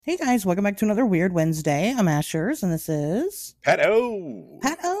Hey guys, welcome back to another Weird Wednesday. I'm Ashers, and this is Pat O.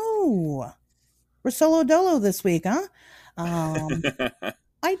 Pat O. We're solo dolo this week, huh? Um,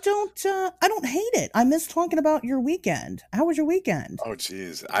 I don't hate it. I miss talking about your weekend. How was your weekend? Oh,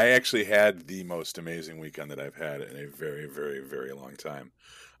 geez. I actually had the most amazing weekend that I've had in a very, very, very long time.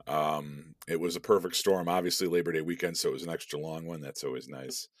 It was a perfect storm. Obviously, Labor Day weekend, so it was an extra long one. That's always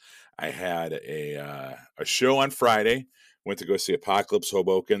nice. I had a show on Friday. Went to go see Apocalypse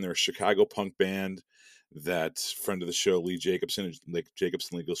Hoboken. They're a Chicago punk band that friend of the show, Lee Jacobson, like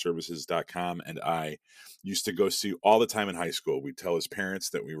JacobsonLegalServices.com, and I used to go see all the time in high school. We'd tell his parents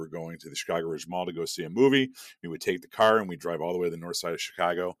that we were going to the Chicago Ridge Mall to go see a movie. We would take the car and we'd drive all the way to the north side of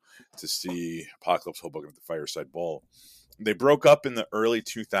Chicago to see Apocalypse Hoboken at the Fireside Bowl. They broke up in the early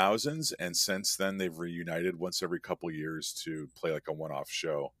 2000s, and since then they've reunited once every couple years to play like a one-off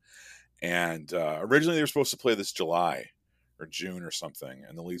show. And originally they were supposed to play this July or June or something,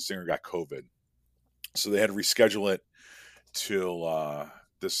 and the lead singer got COVID, so they had to reschedule it till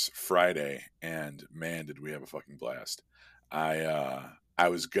this Friday. And man, did we have a fucking blast! I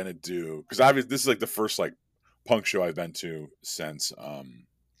was gonna do, because obviously this is like the first like punk show I've been to since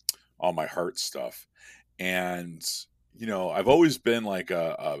all my heart stuff, and I've always been like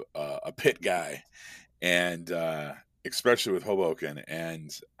a pit guy, and especially with Hoboken, and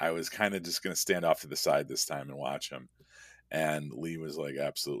I was kind of just gonna stand off to the side this time and watch him. And Lee was like,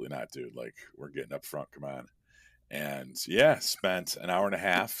 "Absolutely not, dude! Like, we're getting up front. Come on!" And yeah, spent an hour and a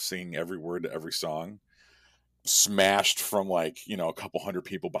half singing every word to every song. Smashed from like a couple hundred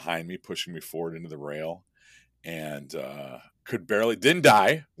people behind me, pushing me forward into the rail, and could barely didn't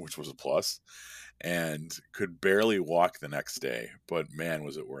die, which was a plus, and could barely walk the next day. But man,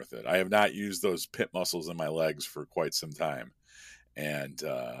 was it worth it! I have not used those pit muscles in my legs for quite some time, and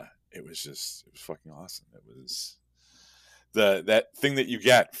it was fucking awesome. It was that thing that you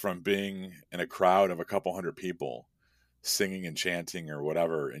get from being in a crowd of a couple hundred people singing and chanting or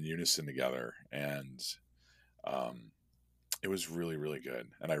whatever in unison together, and um, it was really, really good,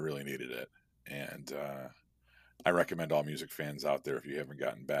 and I really needed it. And I recommend all music fans out there, if you haven't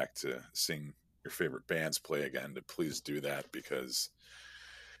gotten back to seeing your favorite bands play again, to please do that, because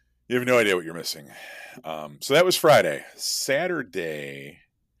you have no idea what you're missing. So that was Friday. Saturday,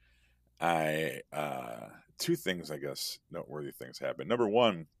 I two things, I guess, noteworthy things happened. Number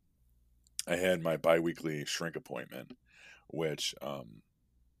one, I had my biweekly shrink appointment, which I've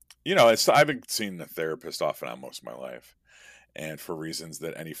been seeing a therapist off and on most of my life, and for reasons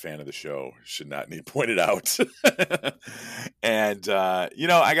that any fan of the show should not need pointed out. And I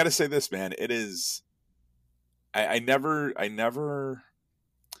got to say this, man. It is. I never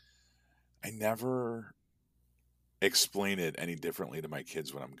explain it any differently to my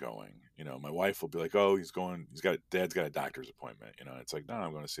kids when I'm going. My wife will be like, "Oh, Dad's got a doctor's appointment." It's like, no,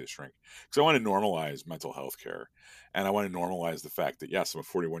 I'm going to see a shrink, because I want to normalize mental health care, and I want to normalize the fact that yes, I'm a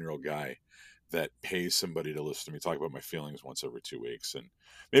 41-year-old guy that pays somebody to listen to me talk about my feelings once every 2 weeks. And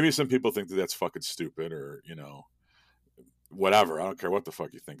maybe some people think that that's fucking stupid, or whatever. I don't care what the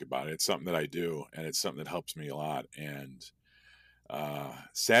fuck you think about it. It's something that I do, and it's something that helps me a lot. And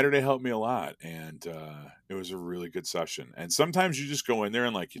Saturday helped me a lot, and it was a really good session. And sometimes you just go in there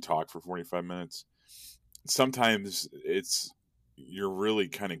and like you talk for 45 minutes. Sometimes you're really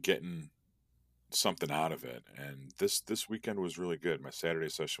kind of getting something out of it. And this weekend was really good. My Saturday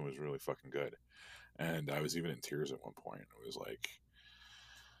session was really fucking good, and I was even in tears at one point. It was like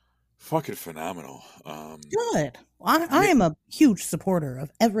fucking phenomenal. Good. I Yeah. am a huge supporter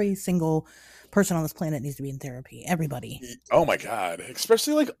of every single person on this planet needs to be in therapy. Everybody. Oh my god,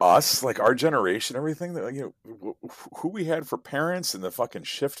 especially like us, like our generation, everything that who we had for parents, and the fucking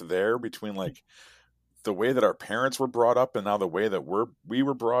shift there between like the way that our parents were brought up and now the way that we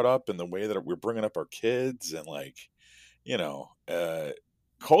were brought up, and the way that we're bringing up our kids. And like you know uh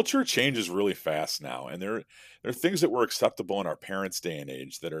culture changes really fast now, and there are things that were acceptable in our parents' day and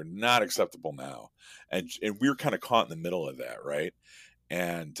age that are not acceptable now, and we're kind of caught in the middle of that, right?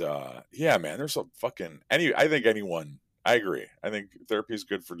 And yeah, man, there's a fucking I think anyone, I agree, I think therapy is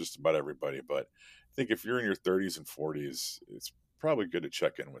good for just about everybody, but I think if you're in your 30s and 40s, it's probably good to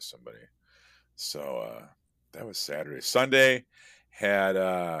check in with somebody. So that was Saturday. Sunday had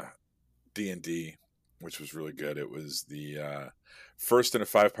D&D, which was really good. It was the first in a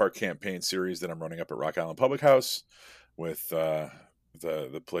 5-part campaign series that I'm running up at Rock Island Public House, with the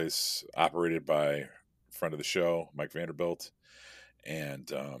place operated by a friend of the show, Mike Vanderbilt.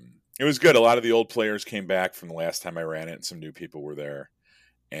 And it was good. A lot of the old players came back from the last time I ran it, and some new people were there.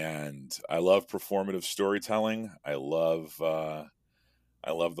 And I love performative storytelling. I love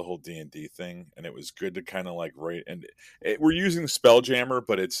I love the whole D&D thing, and it was good to kind of like write. And we're using Spelljammer,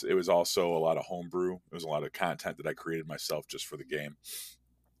 but it was also a lot of homebrew. It was a lot of content that I created myself just for the game.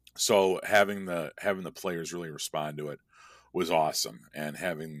 So having the players really respond to it was awesome, and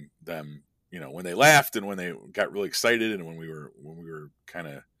having them, when they laughed and when they got really excited and when we were kind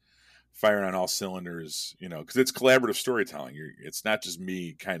of firing on all cylinders, because it's collaborative storytelling. It's not just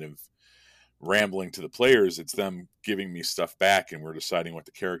me kind of rambling to the players, it's them giving me stuff back, and we're deciding what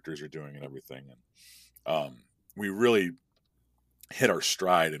the characters are doing and everything. And we really hit our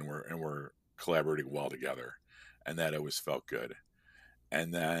stride, and we're collaborating well together, and that always felt good.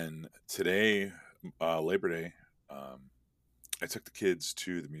 And then today, Labor Day, I took the kids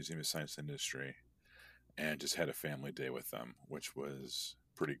to the Museum of Science and Industry and just had a family day with them, which was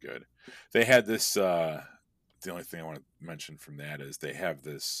pretty good. They had this, the only thing I want to mention from that is they have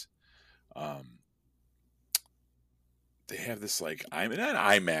this like, I'm not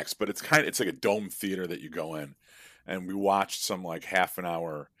IMAX, but it's like a dome theater that you go in, and we watched some like half an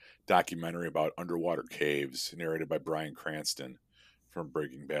hour documentary about underwater caves narrated by Bryan Cranston from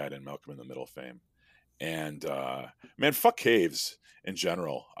Breaking Bad and Malcolm in the Middle fame. And man, fuck caves in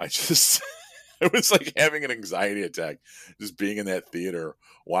general. I just it was like having an anxiety attack just being in that theater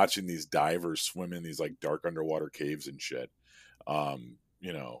watching these divers swim in these like dark underwater caves and shit.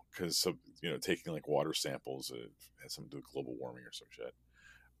 Because taking like water samples has something to do with global warming or some shit.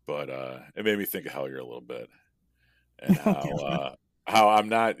 But it made me think of Hellier a little bit, and how I'm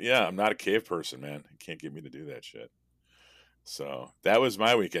not a cave person, man. You can't get me to do that shit. So that was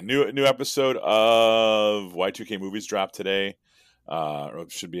my weekend. New episode of Y2K Movies dropped today. Or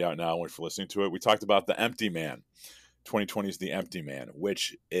it should be out now when you're listening to it. We talked about The Empty Man. 2020's The Empty Man,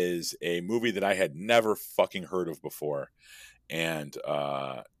 which is a movie that I had never fucking heard of before. And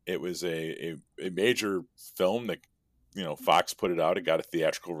it was a major film that, Fox put it out. It got a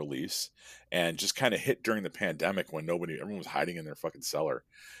theatrical release and just kind of hit during the pandemic when everyone was hiding in their fucking cellar,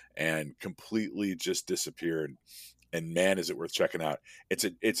 and completely just disappeared. And man, is it worth checking out. It's a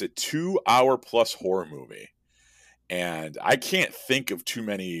 2-hour plus horror movie. And I can't think of too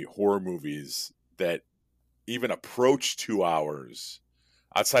many horror movies that even approach 2 hours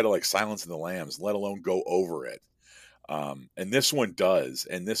outside of like Silence of the Lambs, let alone go over it. And this one does,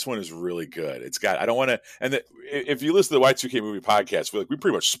 and this one is really good. It's got, I don't want to, and if you listen to the Y2K Movie Podcast, we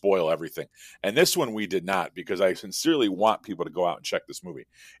pretty much spoil everything. And this one we did not, because I sincerely want people to go out and check this movie.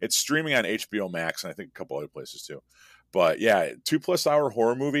 It's streaming on HBO Max, and I think a couple other places too. But yeah, 2+ hour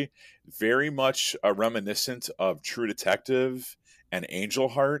horror movie, very much reminiscent of True Detective and Angel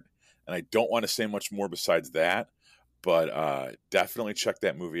Heart. And I don't want to say much more besides that. But definitely check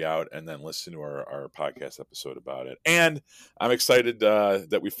that movie out and then listen to our podcast episode about it. And I'm excited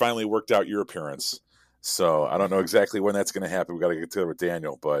that we finally worked out your appearance. So I don't know exactly when that's going to happen. We got to get together with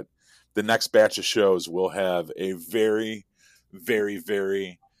Daniel. But the next batch of shows will have a very, very,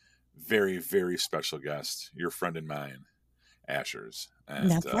 very, very, very special guest. Your friend and mine, Ashers. And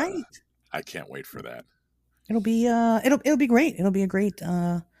that's right. I can't wait for that. It'll be it'll be great. It'll be a great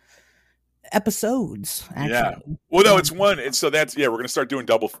episodes, actually. Yeah. Well, no, it's one. And so that's, we're going to start doing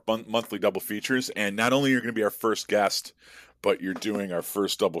monthly double features. And not only are you going to be our first guest, but you're doing our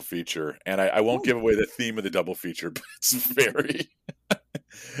first double feature. And I won't give away the theme of the double feature, but it's very,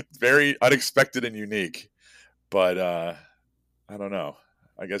 very unexpected and unique. But I don't know.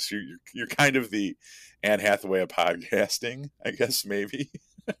 I guess you're kind of the Anne Hathaway of podcasting, I guess, maybe.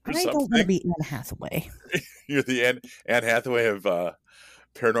 I don't want to be Anne Hathaway. You're the Anne Hathaway of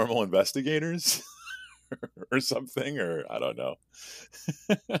paranormal investigators or something, or I don't know.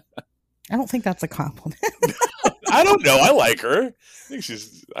 I don't think that's a compliment. I don't know. I like her. I think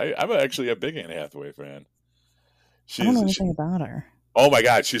I'm actually a big Anne Hathaway fan. I don't know anything about her. Oh my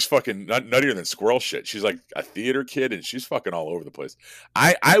God, she's fucking nuttier than squirrel shit. She's like a theater kid, and she's fucking all over the place.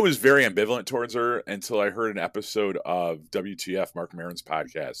 I was very ambivalent towards her until I heard an episode of WTF, Mark Maron's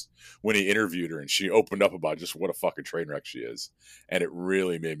podcast, when he interviewed her, and she opened up about just what a fucking train wreck she is. And it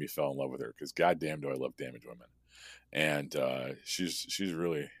really made me fall in love with her, because goddamn do I love damaged women. And she's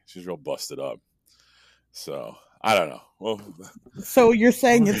real busted up. So I don't know. Well, so you're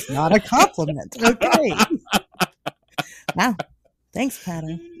saying it's not a compliment. Okay. Wow. Thanks,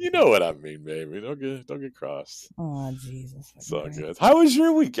 Patty. You know what I mean, baby. Don't get crossed. Oh, Jesus. It's all good. How was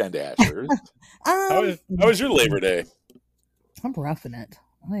your weekend, Asher? How was your Labor Day? I'm roughing it.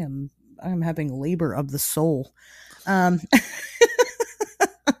 I'm having labor of the soul. It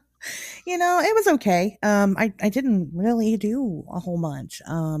was okay. I didn't really do a whole much.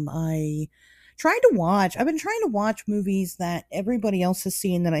 I've been trying to watch movies that everybody else has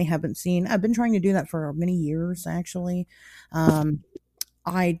seen that I haven't seen. I've been trying to do that for many years, actually.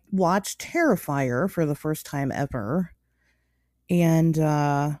 I watched Terrifier for the first time ever. And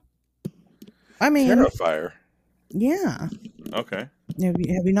I mean, Terrifier. yeah. Okay. Have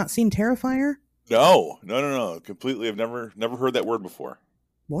you not seen Terrifier? No, no, no, no. Completely. I've never heard that word before.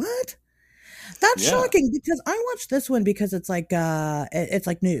 What? That's Yeah. shocking because I watched this one because it's like it's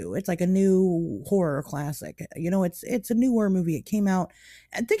like new. It's like a new horror classic. It's a new horror movie. It came out,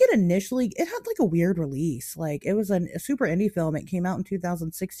 I think it had like a weird release. Like it was a super indie film. It came out in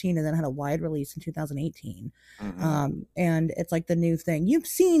 2016 and then had a wide release in 2018. Hmm. And it's like the new thing. You've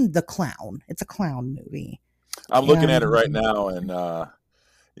seen The Clown. It's a clown movie. I'm looking at it And right now, and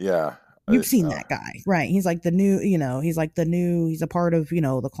yeah. you've seen that guy, right? He's like the new, he's a part of,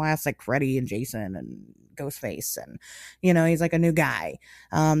 the classic Freddy and Jason and Ghostface. And, he's like a new guy.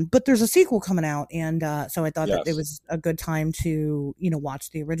 But there's a sequel coming out. And so I thought that it Yes. was a good time to, watch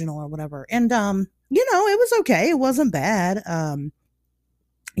the original or whatever. And, it was okay. It wasn't bad. But,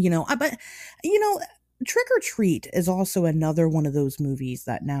 you know, Trick or Treat is also another one of those movies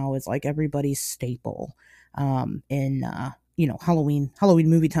that now is like everybody's staple in Halloween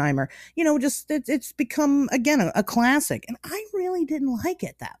movie time, or just it's become again a classic, and I really didn't like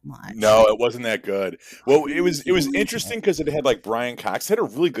it that much. No, it wasn't that good. I Well, it really was it was didn't like it. interesting because it had like Brian Cox. It had a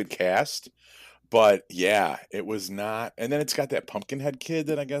really good cast, but yeah, it was not. And then it's got that Pumpkinhead kid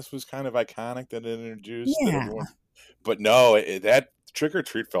that I guess was kind of iconic that it introduced that Yeah, everyone. But no, that Trick or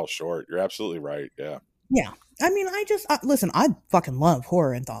Treat fell short. You're absolutely right. Yeah. yeah. I mean, listen. I fucking love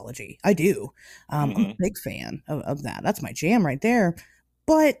horror anthology. I do. I'm a Hmm. big fan of that. That's my jam right there.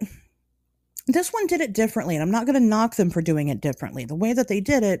 But this one did it differently, and I'm not going to knock them for doing it differently. The way that they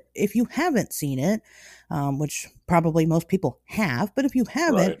did it, if you haven't seen it, which probably most people have, but if you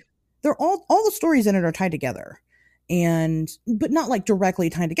haven't, Right. they're all the stories in it are tied together, and but not like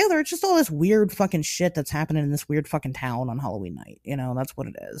directly tied together. It's just all this weird fucking shit that's happening in this weird fucking town on Halloween night. That's what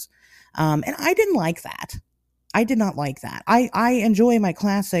it is. And I didn't like that. I did not like that. I enjoy my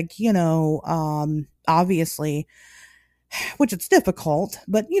classic, obviously, which it's difficult,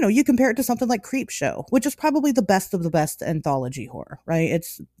 but you compare it to something like Creepshow, which is probably the best of the best anthology horror, right?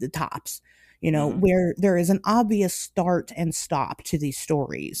 It's the tops, Hmm. where there is an obvious start and stop to these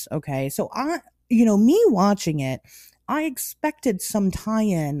stories. Okay. So me watching it, I expected some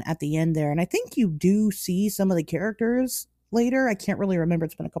tie-in at the end there. And I think you do see some of the characters later. I can't really remember.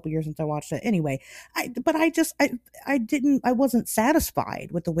 It's been a couple years since I watched it. Anyway, I wasn't satisfied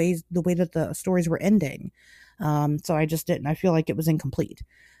with the way that the stories were ending. So I just didn't. I feel like it was incomplete.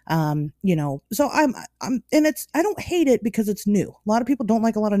 So I don't hate it because it's new. A lot of people don't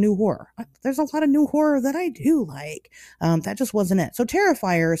like a lot of new horror. There's a lot of new horror that I do like. That just wasn't it. So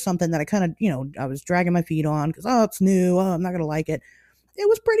Terrifier is something that I kind of, I was dragging my feet on because, oh, it's new. Oh, I'm not going to like it. It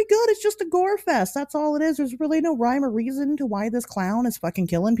was pretty good. It's just a gore fest. That's all it is. There's really no rhyme or reason to why this clown is fucking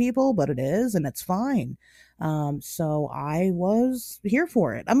killing people, but it is, and it's fine. So I was here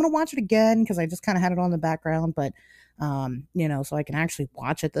for it. I'm gonna watch it again because I just kind of had it on the background, but so I can actually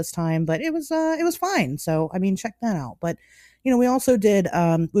watch it this time. But it was fine. So I mean, check that out. But we also did.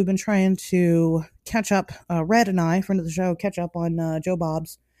 We've been trying to catch up. Red and I, friend of the show, catch up on Joe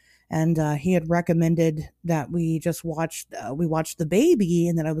Bob's, and he had recommended that we watched The Baby,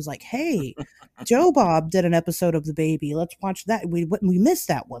 and then I was like, hey, Joe Bob did an episode of The Baby, let's watch that. We missed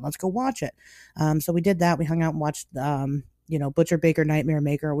that one, let's go watch it. So we did that. We hung out and watched Butcher Baker Nightmare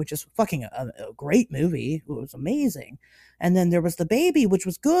Maker, which is fucking a great movie. It was amazing. And then there was The Baby, which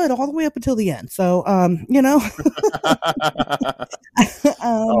was good all the way up until the end. So um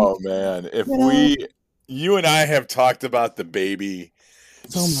Oh man, if you know you and I have talked about the baby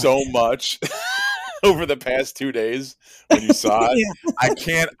so so much. much over the past 2 days when you saw it. Yeah.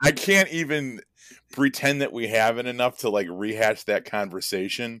 I can't even pretend that we haven't enough to like rehash that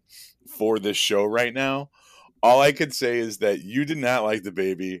conversation for this show right now. All I could say is that you did not like the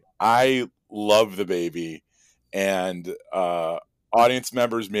baby. I love the baby, and audience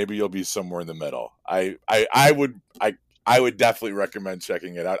members, maybe you'll be somewhere in the middle. I would definitely recommend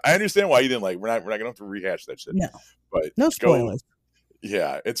checking it out. I understand why you didn't like. We're not gonna have to rehash that shit, No, but no go. spoilers.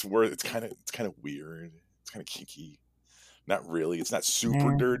 Yeah, it's worth. It's kind of weird. It's kind of kinky. Not really. It's not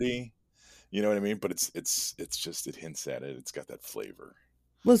super Yeah. dirty. You know what I mean? But it's just it hints at it. It's got that flavor.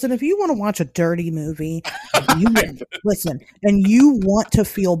 Listen, if you want to watch a dirty movie and you want to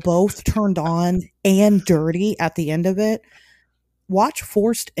feel both turned on and dirty at the end of it, watch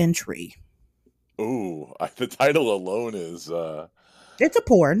Forced Entry. Ooh, the title alone is It's a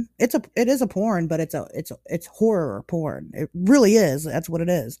porn. It is a porn, but it's horror porn. It really is. That's what it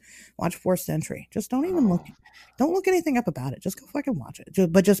is. Watch Fourth Century. Just don't look anything up about it. Just go fucking watch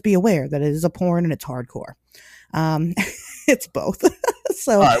it. But just be aware that it is a porn and it's hardcore. It's both.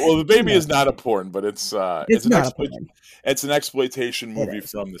 So all right. Well, The Baby is not a porn, but it's not a porn. It's an exploitation movie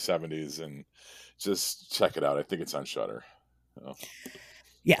from the 70s, and just check it out. I think it's on Shudder. Oh.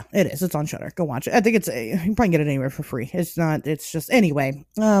 Yeah, it is. It's on Shudder. Go watch it. I think you can probably get it anywhere for free. It's just anyway.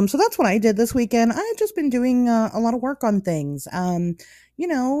 So that's what I did this weekend. I've just been doing a lot of work on things.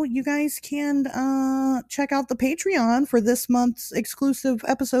 You guys can check out the Patreon for this month's exclusive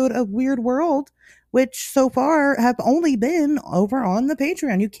episode of Weird World, which so far have only been over on the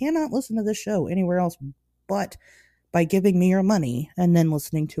Patreon. You cannot listen to this show anywhere else but by giving me your money and then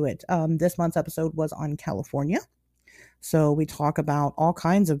listening to it. This month's episode was on California. So we talk about all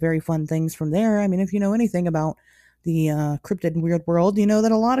kinds of very fun things from there. I mean, if you know anything about the cryptid and weird world, you know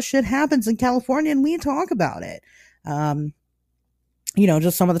that a lot of shit happens in California, and we talk about it.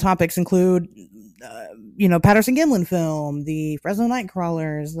 Just some of the topics include, Patterson-Gimlin film, the Fresno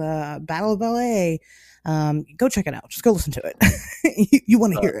Nightcrawlers, the Battle of LA. Go check it out. Just go listen to it. You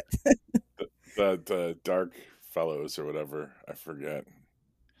want to hear it. the Dark Fellows or whatever. I forget.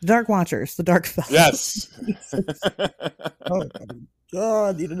 Dark Watchers, the Dark Fellows. Yes. Oh my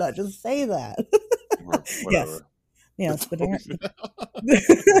God, you did not just say that. Yes. Yes, the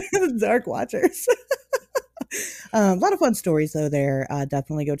Dark Watchers. A lot of fun stories though there.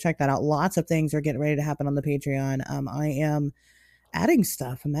 Definitely go check that out. Lots of things are getting ready to happen on the Patreon. I am adding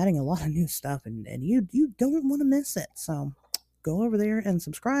stuff. I'm adding a lot of new stuff, and you don't want to miss it. So go over there and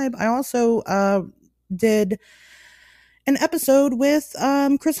subscribe. I also did an episode with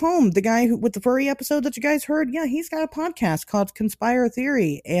Chris Holm, the guy with the furry episode that you guys heard. Yeah, he's got a podcast called Conspire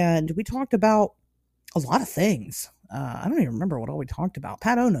Theory, and we talked about a lot of things. I don't even remember what all we talked about.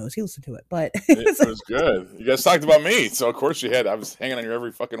 Pat O knows. He listened to it, but it was good. You guys talked about me, so of course you had. I was hanging on your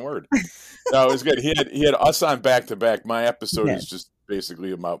every fucking word. No, it was good. He had us on back to back. My episode is just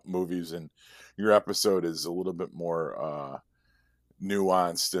basically about movies, and your episode is a little bit more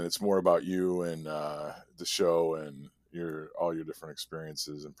nuanced, and it's more about you and the show and all your different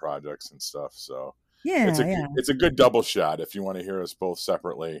experiences and projects and stuff. So it's a good double shot if you want to hear us both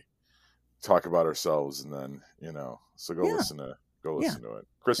separately talk about ourselves, and then so go listen to it.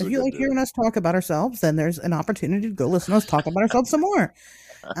 Chris, if you like hearing us talk about ourselves, then there's an opportunity to go listen to us talk about ourselves some more.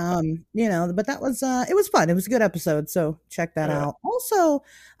 But that was it was fun. It was a good episode, so check that out. Also,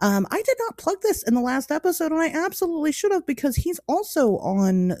 I did not plug this in the last episode, and I absolutely should have, because he's also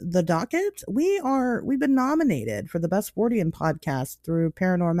on the docket. We've been nominated for the Best Fortean podcast through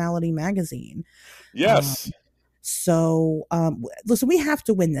Paranormality magazine. Yes. So, listen, we have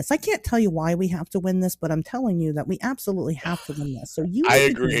to win this. I can't tell you why we have to win this, but I'm telling you that we absolutely have to win this. So I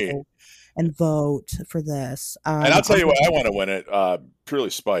agree. And vote for this. And I'll tell you why I want to win it. Purely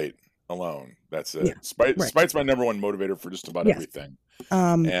spite alone. That's it. Yeah, Spite's my number one motivator for just about everything.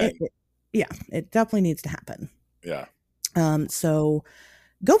 It definitely needs to happen. Yeah. So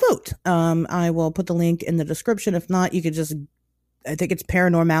go vote. I will put the link in the description. If not, you could just, I think it's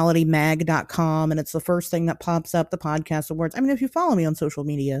paranormalitymag.com, and it's the first thing that pops up, the podcast awards. I mean, if you follow me on social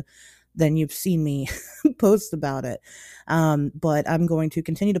media, then you've seen me post about it. But I'm going to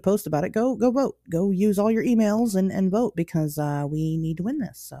continue to post about it. Go vote. Go use all your emails and vote, because we need to win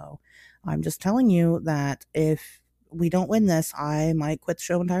this. So I'm just telling you that if we don't win this, I might quit the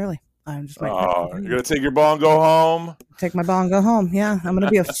show entirely. I'm just you're gonna take your ball and go home? Take my ball and go home. Yeah, I'm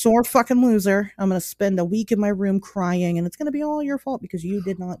gonna be a sore fucking loser. I'm gonna spend a week in my room crying, and it's gonna be all your fault because you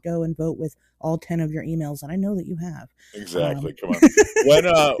did not go and vote with all 10 of your emails, and I know that you have. Exactly. Come on.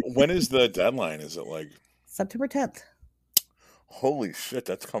 When is the deadline? Is it like September 10th? Holy shit,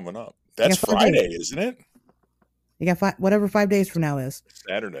 that's coming up. That's Friday, isn't it? You got whatever 5 days from now is.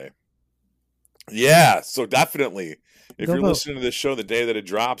 Saturday. Yeah, so definitely. If Go you're vote. listening to this show the day that it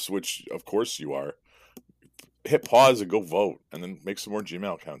drops, which of course you are, hit pause and go vote, and then make some more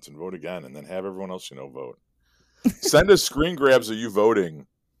Gmail accounts and vote again, and then have everyone else vote. Send us screen grabs of you voting,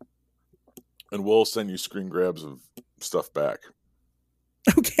 and we'll send you screen grabs of stuff back.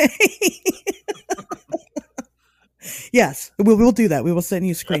 Okay. Yes, we'll do that. We will send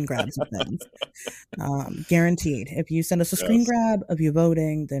you screen grabs of things. Guaranteed. If you send us a screen grab of you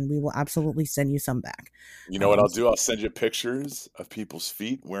voting, then we will absolutely send you some back. You know what I'll do? I'll send you pictures of people's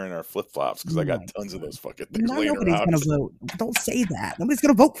feet wearing our flip-flops, because I got tons of those fucking things laying around. Nobody's going to vote. Don't say that. Nobody's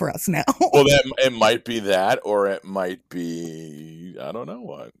going to vote for us now. Well, it might be that, or it might be, I don't know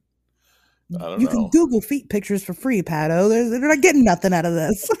what. You can Google feet pictures for free, Pato. They're not getting nothing out of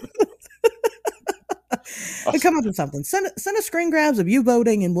this. Come up with something. Send us screen grabs of you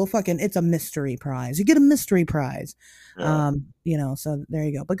voting, and we'll fucking. It's a mystery prize. You get a mystery prize. Yeah. So there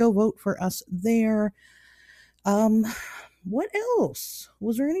you go. But go vote for us there. Um, what else?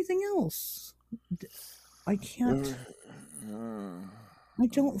 Was there anything else? I can't. I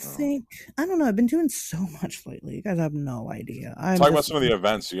don't think. I don't know. I've been doing so much lately. You guys have no idea. Talk about some of the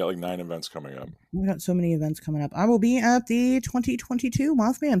events. You got like 9 events coming up. We got so many events coming up. I will be at the 2022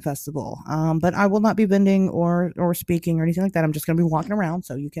 Mothman Festival, but I will not be vending or speaking or anything like that. I'm just going to be walking around,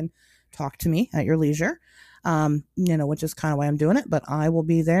 so you can talk to me at your leisure. Which is kind of why I'm doing it. But I will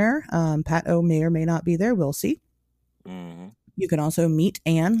be there. Pat O may or may not be there. We'll see. Mm-hmm. You can also meet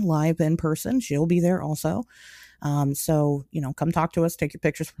Anne live in person. She'll be there also. So come talk to us, take your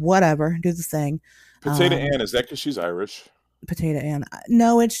pictures, whatever, do the thing. Potato Ann, is that because she's Irish? Potato Ann.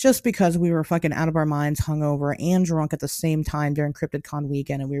 No, it's just because we were fucking out of our minds, hungover and drunk at the same time during CryptidCon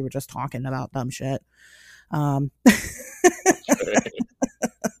weekend, and we were just talking about dumb shit.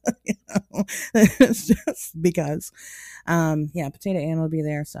 It's just because. Potato Ann will be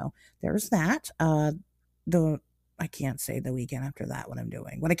there, so there's that. I can't say the weekend after that what I'm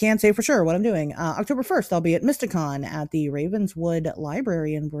doing. What I can say for sure what I'm doing. October 1st, I'll be at Mysticon at the Ravenswood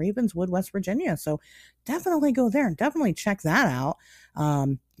Library in Ravenswood, West Virginia. So definitely go there and definitely check that out.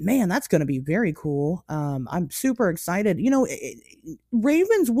 Man, that's going to be very cool. I'm super excited.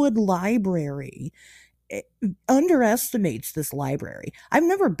 Ravenswood Library underestimates this library. I've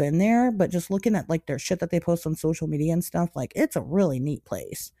never been there, but just looking at like their shit that they post on social media and stuff, like it's a really neat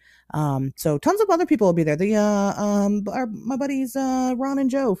place. So tons of other people will be there. My buddies Ron and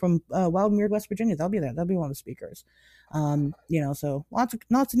Joe from Wild and Weird West Virginia, they'll be there. They'll be one of the speakers. So lots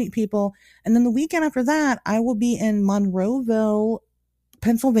of neat people. And then the weekend after that, I will be in Monroeville,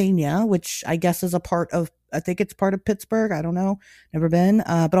 Pennsylvania, which I guess is I think it's part of Pittsburgh. I don't know. Never been.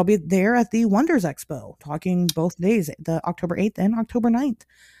 But I'll be there at the Wonders Expo talking both days, the October 8th and October 9th.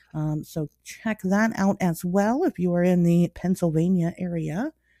 So check that out as well if you are in the Pennsylvania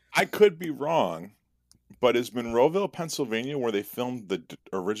area. I could be wrong, but is Monroeville, Pennsylvania, where they filmed the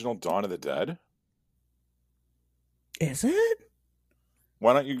original Dawn of the Dead? Is it?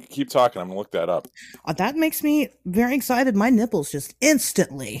 Why don't you keep talking? I'm going to look that up. That makes me very excited. My nipples just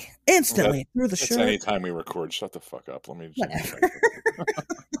instantly through the shirt. Anytime we record. Shut the fuck up. Let me just... Whatever.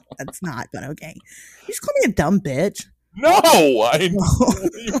 That's not, but okay. You just call me a dumb bitch. No!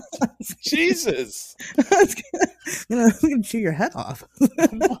 Jesus! I'm going to chew your head off.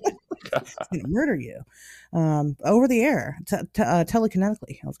 I'm going to murder you. Over the air.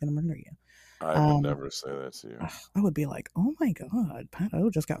 Telekinetically. I was going to murder you. I would never say that to you. I would be like, oh my God, Pat O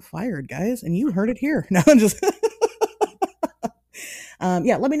just got fired, guys. And you heard it here. No, I'm just... let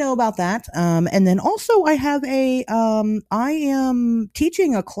me know about that. And then also I have I am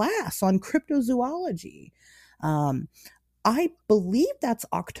teaching a class on cryptozoology. I believe that's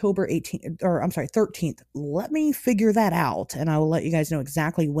October 13th. Let me figure that out and I will let you guys know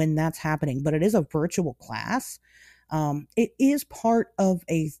exactly when that's happening, but it is a virtual class. It is part of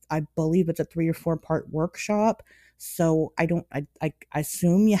I believe it's a 3 or 4 part workshop. So I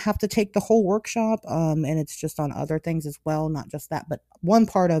assume you have to take the whole workshop. And it's just on other things as well. Not just that, but one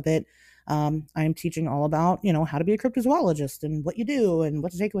part of it, I'm teaching all about, how to be a cryptozoologist and what you do and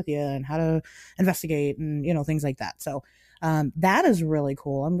what to take with you and how to investigate and, things like that. So, that is really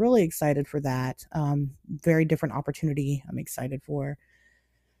cool. I'm really excited for that. Very different opportunity. I'm excited for,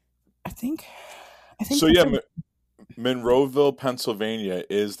 I think so. Yeah. Monroeville, Pennsylvania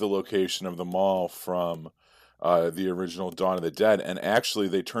is the location of the mall from the original Dawn of the Dead. And actually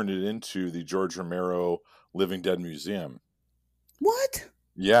they turned it into the George Romero Living Dead Museum. What?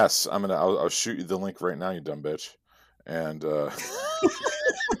 Yes. I'll shoot you the link right now, you dumb bitch. And,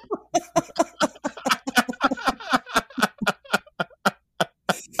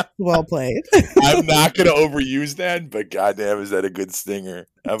 well played. I'm not going to overuse that, but goddamn, is that a good stinger?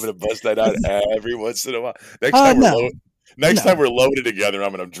 I'm going to bust that out every once in a while. Next time we're loaded together,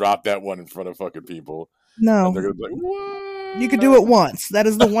 I'm going to drop that one in front of fucking people. No. And they're going to be like, what? You could do it once. That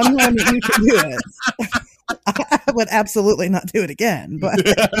is the one time that you can do it. I would absolutely not do it again, but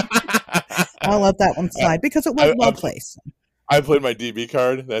I'll let that one slide because it was well placed. I played my DB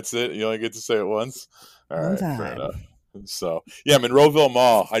card. That's it. You only get to say it once. All right, fair enough. So, yeah, Monroeville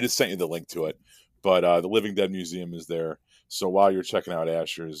Mall. I just sent you the link to it. But the Living Dead Museum is there. So while you're checking out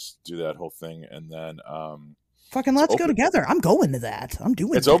Asher's, do that whole thing. And then... fucking let's go together. I'm going to that. I'm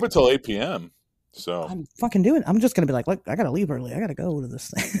doing it. It's open till 8 p.m. So I'm fucking doing it. I'm just going to be like, look, I got to leave early. I got to go to this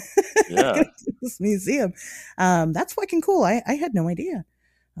thing. Yeah. This museum. That's fucking cool. I had no idea.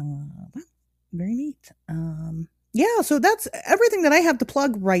 Very neat. So that's everything that I have to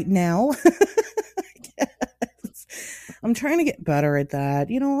plug right now. I'm trying to get better at that.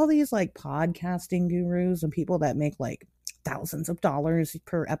 You know, all these like podcasting gurus and people that make like thousands of dollars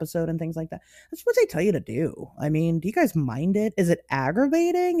per episode and things like that. That's what they tell you to do. I mean, do you guys mind it? Is it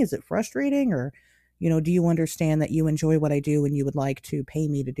aggravating? Is it frustrating? Or, you know, do you understand that you enjoy what I do and you would like to pay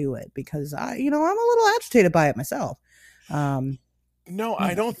me to do it? Because I'm a little agitated by it myself. No, You I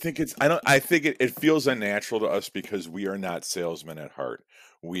know, don't think I think it feels unnatural to us because we are not salesmen at heart.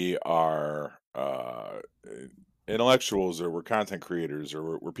 We are intellectuals, or we're content creators,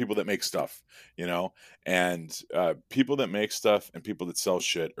 or we're people that make stuff, you know? And people that make stuff and people that sell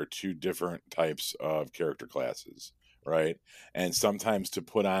shit are two different types of character classes, right? And sometimes to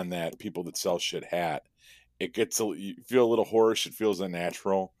put on that people that sell shit hat, you feel a little hoarse, it feels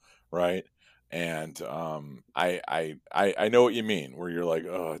unnatural, right? And I know what you mean, where you're like,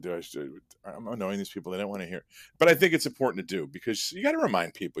 oh, I'm annoying these people, they don't want to hear. But I think it's important to do, because you got to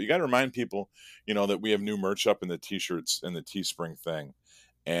remind people. You got to remind people, that we have new merch up in the t-shirts and the Teespring thing.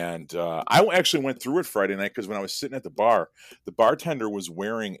 And I actually went through it Friday night, because when I was sitting at the bar, the bartender was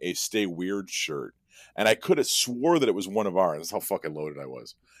wearing a Stay Weird shirt, and I could have swore that it was one of ours. That's how fucking loaded I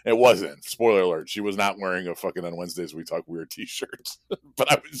was. It wasn't. Spoiler alert. She was not wearing a fucking On Wednesdays We Talk Weird t-shirt.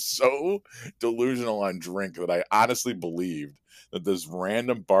 But I was so delusional on drink that I honestly believed that this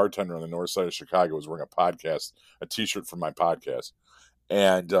random bartender on the north side of Chicago was wearing a t-shirt from my podcast.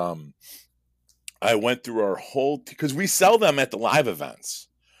 And I went through our whole, because we sell them at the live events.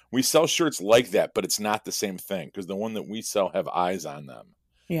 We sell shirts like that, but it's not the same thing, because the one that we sell have eyes on them.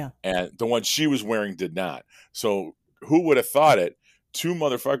 yeah. And the one she was wearing did not. So who would have thought it? Two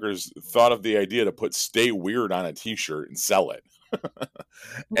motherfuckers thought of the idea to put Stay Weird on a t-shirt and sell it.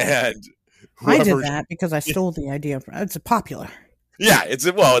 And I did that because I stole the idea. It's popular. Yeah, it's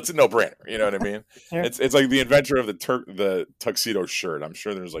a no-brainer. You know what I mean? Sure. It's like the inventor of the tuxedo shirt. I'm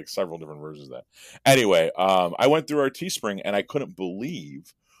sure there's like several different versions of that. Anyway, I went through our Teespring and I couldn't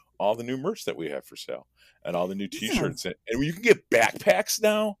believe all the new merch that we have for sale and all the new t-shirts. And you can get backpacks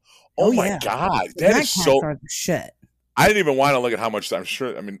now. Oh my God. That is so shit. I didn't even want to look at how much. I'm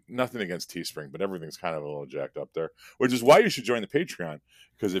sure. I mean, nothing against Teespring, but everything's kind of a little jacked up there. Which is why you should join the Patreon,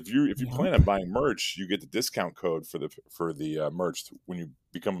 because if you plan on buying merch, you get the discount code for the merch when you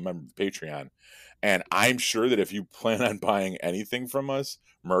become a member of the Patreon. And I'm sure that if you plan on buying anything from us,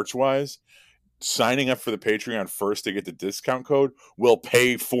 merch wise, signing up for the Patreon first to get the discount code will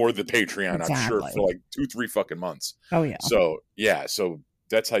pay for the Patreon. Exactly. I'm sure for like 2-3 fucking months. Oh yeah. So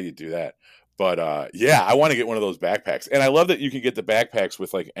that's how you do that. But I want to get one of those backpacks. And I love that you can get the backpacks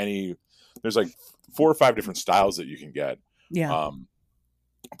with like there's like 4 or 5 different styles that you can get. Yeah.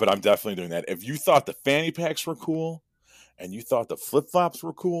 But I'm definitely doing that. If you thought the fanny packs were cool and you thought the flip-flops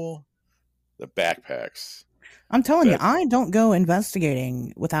were cool, the backpacks. I'm telling you, I don't go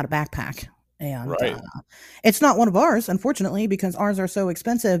investigating without a backpack. And right. It's not one of ours, unfortunately, because ours are so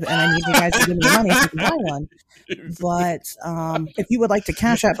expensive and I need you guys to give me the money to buy one. But if you would like to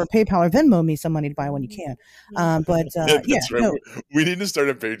cash out for PayPal or Venmo me some money to buy one, you can. That's right. No. We need to start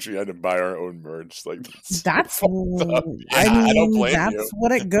a Patreon and buy our own merch. Like that's what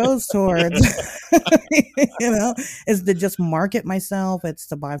it goes towards. Is to just market myself. It's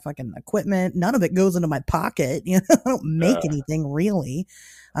to buy fucking equipment. None of it goes into my pocket. I don't make anything really.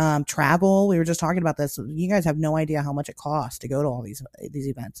 Travel, we were just talking about this. You guys have no idea how much it costs to go to all these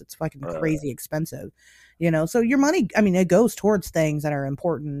events. It's fucking crazy expensive, so your money, I mean, it goes towards things that are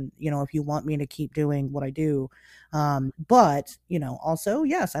important, if you want me to keep doing what I do. But also,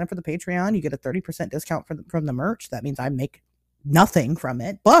 sign up for the Patreon. You get a 30% discount from the merch. That means I make nothing from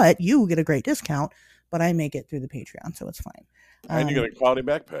it, but you get a great discount, but I make it through the Patreon. So it's fine. And you get a quality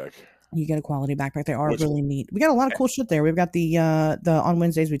backpack. You get a quality backpack. They are really neat. We got a lot of cool shit there. We've got the On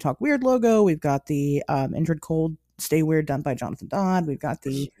Wednesdays We Talk Weird logo. We've got the Injured Cold Stay Weird done by Jonathan Dodd. We've got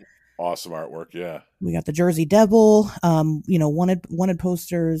the awesome artwork. Yeah. We got the Jersey Devil. Wanted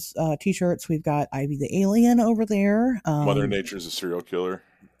posters, t-shirts. We've got Ivy the Alien over there. Mother Nature's a serial killer.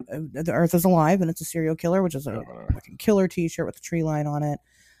 The Earth is alive and it's a serial killer, which is a fucking killer t-shirt with a tree line on it.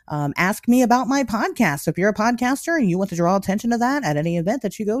 Ask me about my podcast. So if you're a podcaster and you want to draw attention to that at any event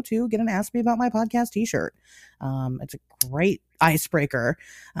that you go to, get an Ask Me About My Podcast t-shirt. It's a great icebreaker,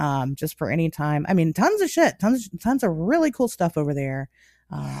 just for any time. I mean, tons of shit, tons of really cool stuff over there.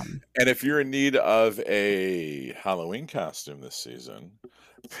 And if you're in need of a Halloween costume this season,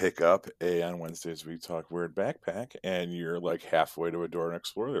 pick up a On Wednesdays We Talk Weird backpack and you're like halfway to a Dora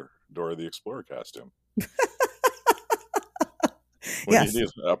the Explorer costume. Yes. You need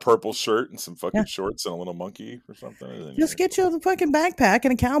a purple shirt and some fucking shorts and a little monkey or something. Just get you the fucking backpack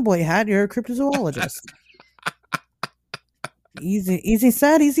and a cowboy hat. You're a cryptozoologist. Easy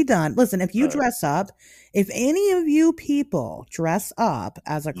said, easy done. Listen, if you All right, dress up, if any of you people dress up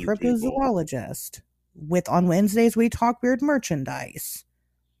as a you people. cryptozoologist with on Wednesdays we talk weird merchandise,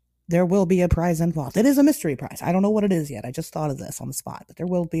 there will be a prize involved. It is a mystery prize. I don't know what it is yet. I just thought of this on the spot, but there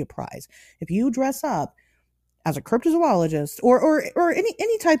will be a prize. If you dress up as a cryptozoologist or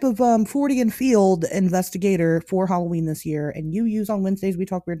any type of Fortean field investigator for Halloween this year, and you use on Wednesdays we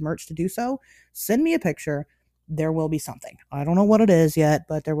talk weird merch to do so, send me a picture. There will be something. I don't know what it is yet,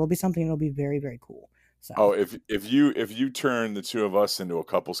 but there will be something. It'll be very, very cool. So Oh, if you turn the two of us into a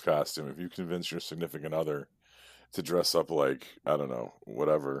couple's costume, if you convince your significant other to dress up like, I don't know,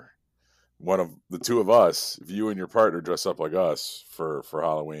 whatever, one of the two of us, if you and your partner dress up like us for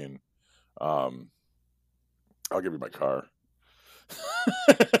Halloween, um, I'll give you my car. say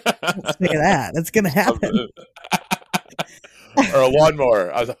that. It's gonna happen. Or a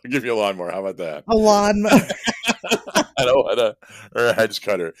lawnmower. I'll give you a lawnmower. How about that? A lawn. I don't want to, or a hedge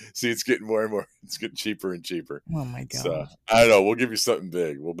cutter. See, it's getting more and more. It's getting cheaper and cheaper. Oh my So god. I don't know. We'll give you something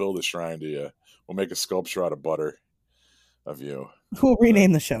big. We'll build a shrine to you. We'll make a sculpture out of butter of you. We'll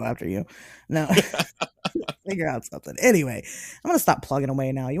rename the show after you. No. Figure out something. Anyway, I'm gonna stop plugging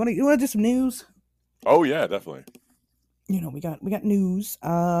away now. You wanna do some news? Oh yeah, definitely. We got news.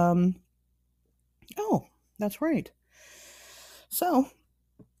 Oh, that's right. So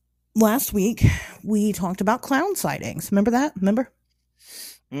last week we talked about clown sightings. Remember that? Remember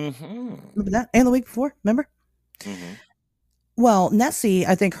Mm-hmm. that? And the week before? Remember? Mm-hmm. Well, Nessie,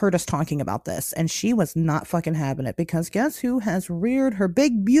 I think, heard us talking about this, and she was not fucking having it because guess who has reared her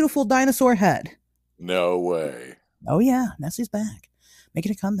big, beautiful dinosaur head? No way. Oh, yeah, Nessie's back,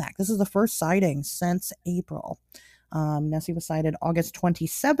 making a comeback. This is the first sighting since April. Nessie was sighted August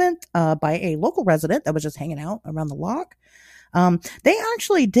 27th by a local resident that was just hanging out around the loch. They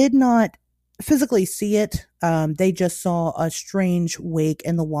actually did not physically see it. They just saw a strange wake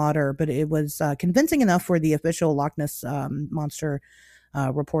in the water, but it was convincing enough for the official Loch Ness monster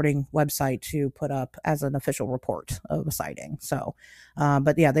reporting website to put up as an official report of a sighting. So,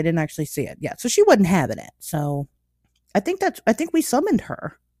 but yeah, they didn't actually see it yet. So she wasn't having it. So I think we summoned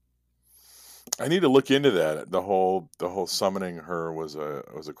her. I need to look into that. The whole summoning her was a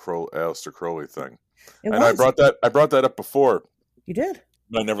Aleister Crowley thing. It And I was. brought that up before. You did.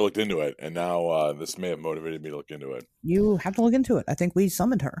 I never looked into it, and now this may have motivated me to look into it. You have to look into it. I think we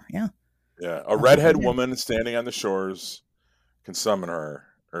summoned her. Yeah. Yeah, a I think we redhead did. woman standing on the shores can summon her,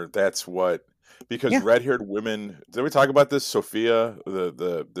 or that's what. Because Yeah. red-haired women. Did we talk about this? Sophia,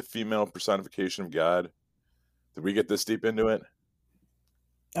 the female personification of God. Did we get this deep into it?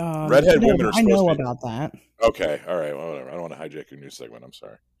 Redhead women are I supposed know to be about that. okay. All right, well, whatever. I don't want to hijack your news segment. I'm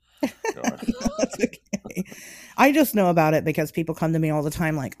sorry. Go on. That's okay. I just know about it because people come to me all the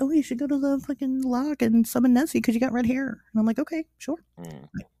time like, oh, you should go to the fucking loch and summon Nessie because you got red hair. And I'm like, okay, sure. Mm.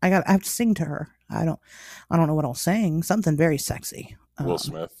 I have to sing to her. I don't know what I'll sing. Something very sexy. Will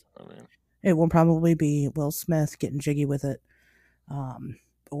Smith. I mean, It will probably be Will Smith getting jiggy with it,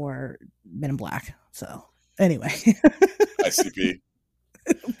 or Men in Black. So anyway, ICP.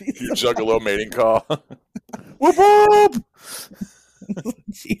 it'll be Your so- Juggalo mating call. Whoop whoop.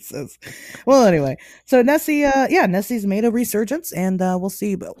 Jesus. Well, anyway, so Nessie, Nessie's made a resurgence, and we'll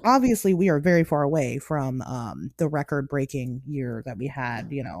see. But obviously, we are very far away from the record-breaking year that we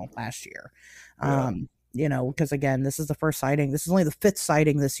had, last year. Yeah. Because again, this is the first sighting. This is only the fifth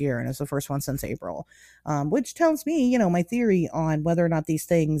sighting this year, and it's the first one since April. Which tells me, my theory on whether or not these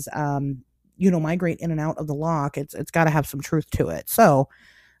things, migrate in and out of the loch. It's got to have some truth to it. So,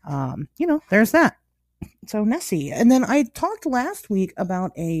 there's that. So Nessie. And then I talked last week about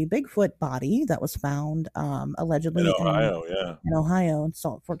a Bigfoot body that was found In allegedly Ohio, yeah. in Ohio in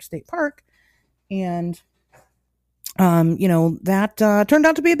Salt Fork State Park. And that turned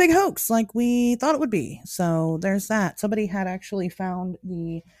out to be a big hoax like we thought it would be. So there's that. Somebody had actually found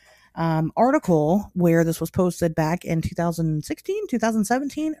the article where this was posted back in 2016,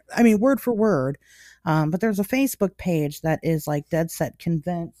 2017. I mean, word for word. But there's a Facebook page that is like dead set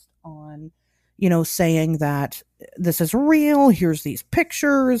convinced on saying that this is real. Here's these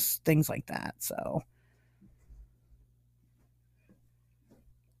pictures, things like that. So,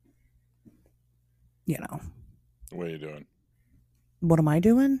 What are you doing? what am I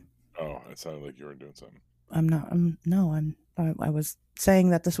doing? Oh, it sounded like you were doing something. I'm not. I was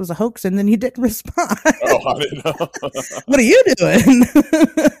saying that this was a hoax, and then you didn't respond. Oh, I didn't know. What are you doing?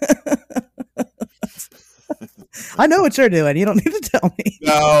 I know what you're doing. You don't need to tell me.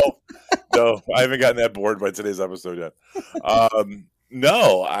 No, I haven't gotten that bored by today's episode yet.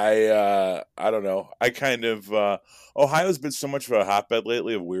 No, I don't know. I kind of Ohio's been so much of a hotbed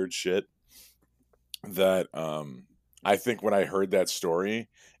lately of weird shit that I think when I heard that story,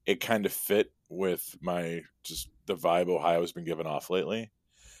 it kind of fit with my just the vibe Ohio's been giving off lately.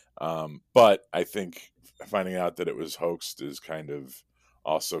 But I think finding out that it was hoaxed is kind of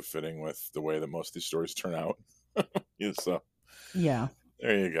also fitting with the way that most of these stories turn out. Yeah, so Yeah.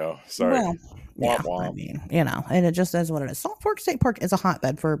 there you go. Sorry. Well, yeah, Womp I womp. mean, and it just is what it is. Salt Fork State Park is a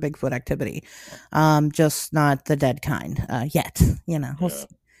hotbed for Bigfoot activity, just not the dead kind yet. We'll Yeah. see.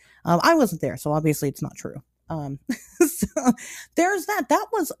 I wasn't there, so obviously it's not true. So there's that. That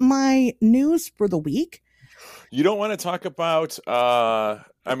was my news for the week. You don't want to talk about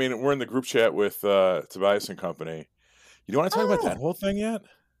I mean, we're in the group chat with Tobias and company. You don't want to talk about that Oh, whole thing yet?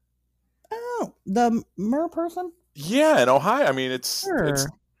 the mer person. Yeah, in Ohio. I mean, it's Sure.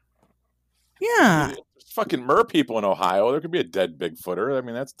 Yeah. it's fucking mer people in Ohio. There could be a dead Bigfooter. I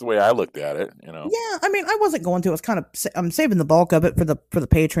mean, that's the way I looked at it. Yeah, I mean, I wasn't going to. I was kind of I'm saving the bulk of it for the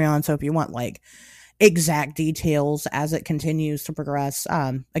Patreon. So if you want like exact details as it continues to progress,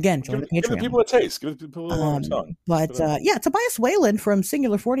 again, join the Give the Patreon. people a taste. Give the people a little on the tongue. But yeah, Tobias Whalen from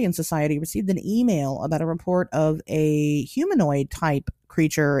Singular Fortean Society received an email about a report of a humanoid type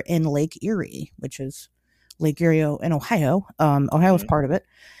creature in Lake Erie, which is Lake Erie in Ohio. Ohio is part of it.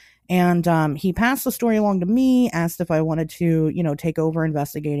 And he passed the story along to me, asked if I wanted to, take over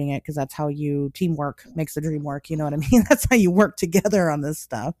investigating it, because that's how teamwork makes the dream work. You know what I mean? That's how you work together on this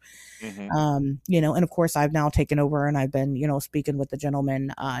stuff. And of course I've now taken over and I've been, speaking with the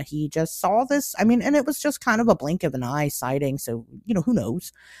gentleman. He just saw this. I mean, and it was just kind of a blink of an eye sighting. So, who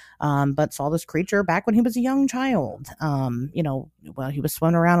knows? But saw this creature back when he was a young child, while he was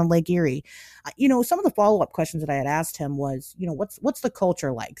swimming around in Lake Erie. Some of the follow-up questions that I had asked him was, what's the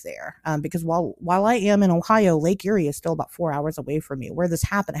culture like there? Because while I am in Ohio, Lake Erie is still about 4 hours away from me. Where this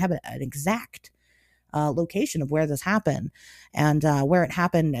happened, I have an exact location of where this happened, and where it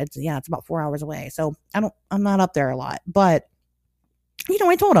happened. It's about 4 hours away. So I'm not up there a lot, but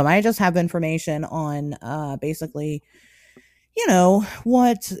I told him I just have information on basically,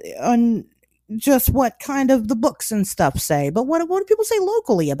 what on just what kind of the books and stuff say, but what do people say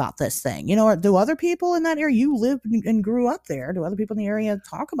locally about this thing? Do other people in that area, you live and grew up there, do other people in the area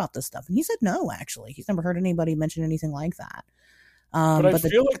talk about this stuff? And he said no, actually he's never heard anybody mention anything like that. But I But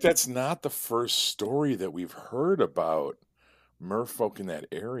feel like that's not the first story that we've heard about merfolk in that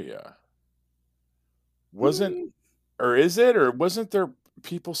area. Wasn't Mm, or is it or wasn't there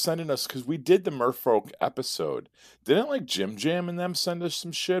people sending us because we did the merfolk episode? Didn't like Jim Jam and them send us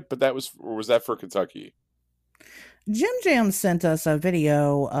some shit? But was that for Kentucky? Jim Jam sent us a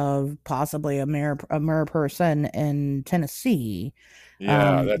video of possibly a mer person in Tennessee.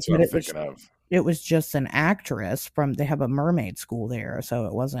 Yeah, that's what But I'm thinking of. it was just an actress they have a mermaid school there, so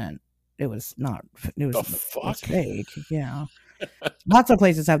it was not, it The was fuck? fake. Yeah. Lots of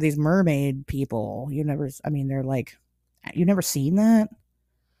places have these mermaid people. They're like, you never seen that?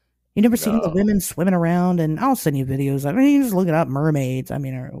 You never seen the No. women swimming around? And I'll send you videos. I mean, you just look it up, mermaids. I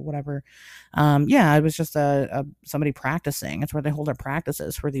mean, or whatever. Yeah, it was just somebody practicing. It's where they hold their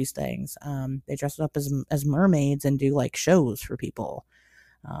practices for these things. They dress up as mermaids and do like shows for people.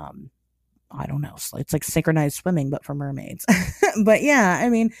 I don't know. It's like synchronized swimming, but for mermaids. But yeah, I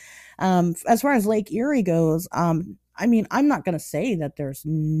mean, as far as Lake Erie goes, I mean, I'm not going to say that there's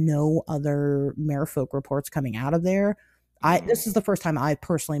no other merfolk reports coming out of there. This is the first time I've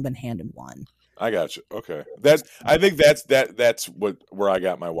personally been handed one. I got you. Okay. I think that's where I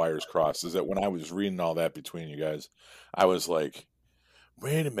got my wires crossed, is that when I was reading all that between you guys, I was like,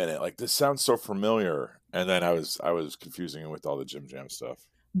 wait a minute, like this sounds so familiar. And then I was confusing it with all the Jim Jam stuff.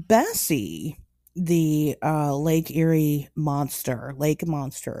 Bessie, the Lake Erie lake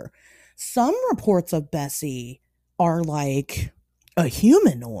monster. Some reports of Bessie are like a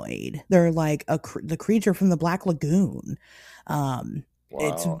humanoid. They're like the creature from the Black Lagoon. Wow.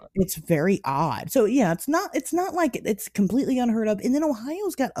 It's very odd. So yeah, it's not like it's completely unheard of. And then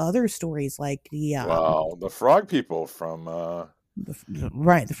Ohio's got other stories like Wow. The frog people from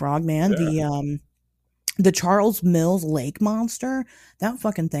the frogman, yeah. the Charles Mills Lake monster. That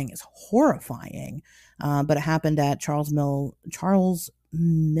fucking thing is horrifying. But it happened at Charles Mills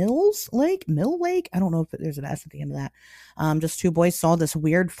Lake, Mill Lake. I don't know if there's an S at the end of that. Just two boys saw this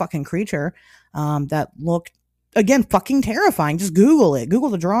weird fucking creature that looked, again, fucking terrifying. Just Google it. Google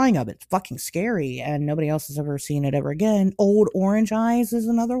the drawing of it. It's fucking scary, and nobody else has ever seen it ever again. Old Orange Eyes is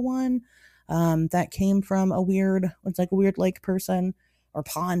another one that came from it's like a weird lake person or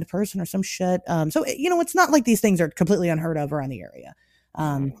pond person or some shit. So it's not like these things are completely unheard of around the area.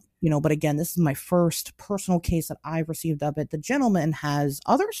 But again, this is my first personal case that I've received of it. The gentleman has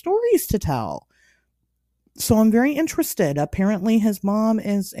other stories to tell, so I'm very interested. Apparently his mom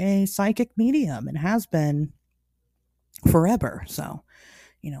is a psychic medium and has been forever. So,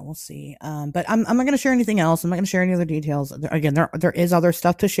 we'll see. But I'm not going to share anything else. I'm not going to share any other details. Again, there is other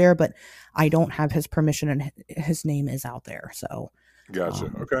stuff to share, but I don't have his permission, and his name is out there. So, Gotcha.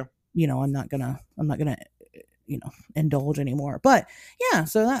 um, Okay. I'm not gonna, indulge anymore. But yeah,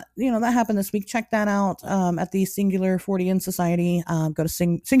 so that happened this week. Check that out at the Singular Fortean Society. Go to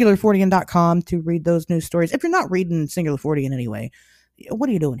singularfortean.com to read those news stories. If you're not reading Singular Fortean anyway, what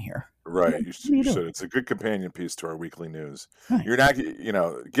are you doing here? Right. What are You you doing? should. It's a good companion piece to our weekly news. Right. You're not,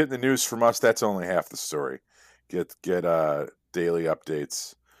 getting the news from us. That's only half the story. Get daily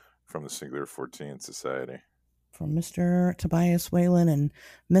updates from the Singular 14 Society. From Mr. Tobias Whalen and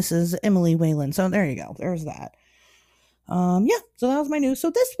Mrs. Emily Whalen. So there you go. There's that. Yeah, so that was my news. So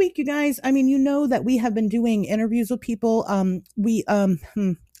this week, you guys, I mean, that we have been doing interviews with people.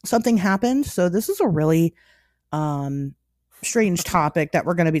 Something happened. So this is a really strange topic that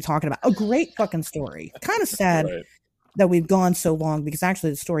we're going to be talking about. A great fucking story. Kind of sad Right. that we've gone so long, because actually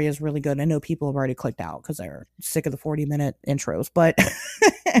the story is really good. I know people have already clicked out because they're sick of the 40-minute intros, but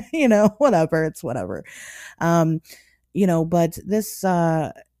whatever. It's whatever. But this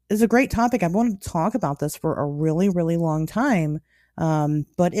is a great topic. I've wanted to talk about this for a really, really long time.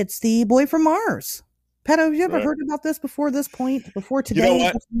 But it's the boy from Mars. Pat, have you ever Right. heard about this before this point? Before You know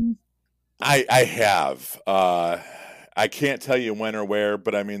today? what? I have. I can't tell you when or where,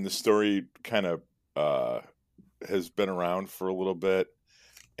 but I mean the story kind of has been around for a little bit,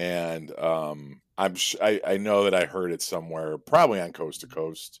 and I know that I heard it somewhere, probably on Coast to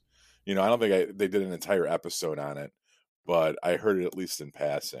Coast. I don't think they did an entire episode on it, but I heard it at least in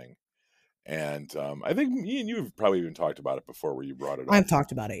passing. And I think me and you have probably even talked about it before, where you brought it up. I've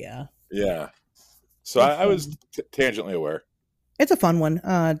talked about it, yeah. Yeah. So I was tangentially aware. It's a fun one.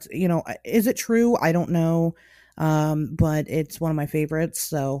 Is it true? I don't know. But it's one of my favorites.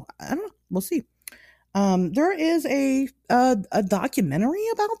 So I don't know. We'll see. There is a documentary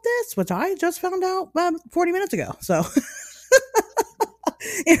about this, which I just found out 40 minutes ago. So,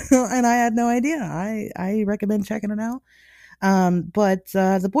 and I had no idea. I recommend checking it out. But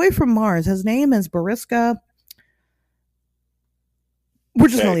the boy from Mars, his name is Boriska. We're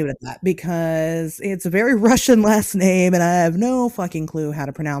just going to leave it at that because it's a very Russian last name and I have no fucking clue how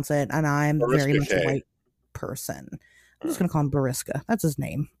to pronounce it. And I'm very much a white person. I'm just going to call him Boriska. That's his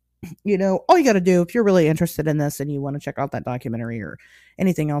name. All you got to do if you're really interested in this and you want to check out that documentary or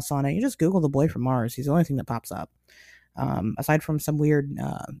anything else on it, you just Google the boy from Mars. He's the only thing that pops up, aside from some weird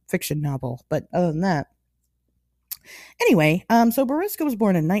fiction novel. But other than that, anyway, so Boriska was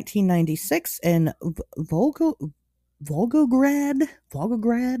born in 1996 in Volgograd,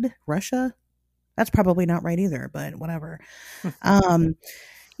 Russia. That's probably not right either, but whatever.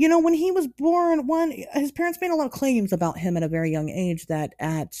 When he was born, his parents made a lot of claims about him at a very young age that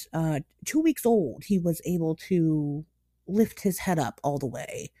at 2 weeks old, he was able to lift his head up all the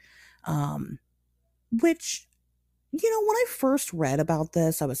way. Which, when I first read about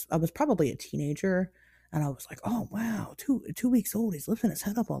this, I was probably a teenager, and I was like, oh, wow, 2 weeks old, he's lifting his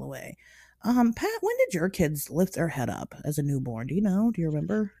head up all the way. Pat, when did your kids lift their head up as a newborn? Do you know? Do you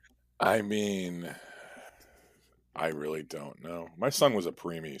remember? I mean, I really don't know. My son was a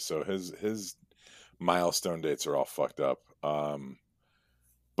preemie, so his milestone dates are all fucked up.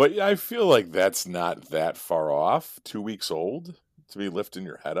 But yeah, I feel like that's not that far off. 2 weeks old to be lifting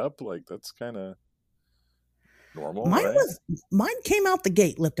your head up, like that's kind of normal. Mine came out the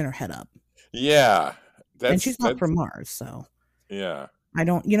gate lifting her head up. Yeah, and she's not from Mars, so yeah. I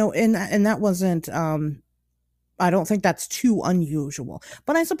don't, and that wasn't. I don't think that's too unusual,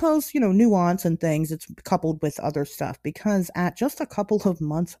 but I suppose nuance and things. It's coupled with other stuff because at just a couple of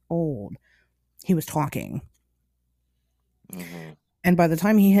months old, he was talking, and by the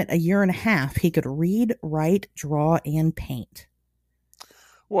time he hit a year and a half, he could read, write, draw, and paint.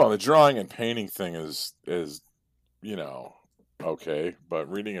 Well, the drawing and painting thing is okay,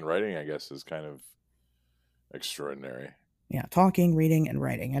 but reading and writing, I guess, is kind of extraordinary. Yeah, talking, reading, and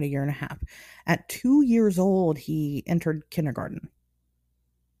writing at a year and a half. At 2 years old, he entered kindergarten.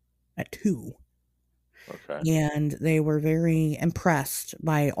 At 2. Okay. And they were very impressed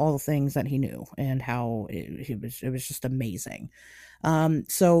by all the things that he knew and how it was just amazing.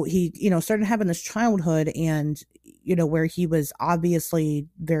 So he, started having this childhood and, where he was obviously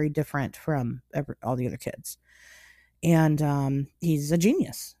very different from all the other kids. And he's a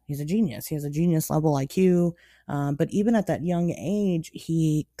genius. He has a genius level IQ. But even at that young age,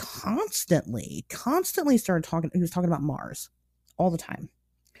 he constantly started talking. He was talking about Mars all the time.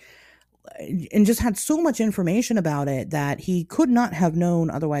 and just had so much information about it that he could not have known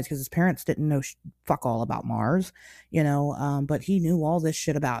otherwise because his parents didn't know fuck all about Mars, but he knew all this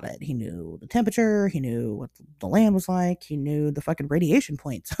shit about it. He knew the temperature, he knew what the land was like, he knew the fucking radiation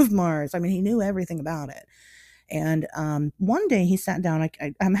points of Mars. I mean, he knew everything about it. And one day he sat down.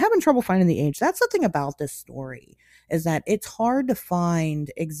 I'm having trouble finding the age. That's the thing about this story, is that it's hard to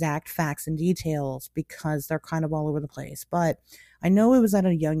find exact facts and details because they're kind of all over the place. But I know it was at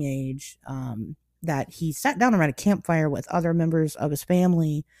a young age that he sat down around a campfire with other members of his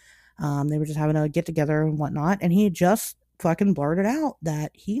family. They were just having a get together and whatnot. And he just fucking blurted out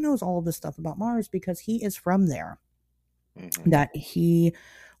that he knows all of this stuff about Mars because he is from there. Mm-hmm. That he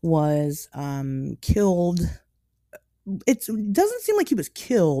was killed. It doesn't seem like he was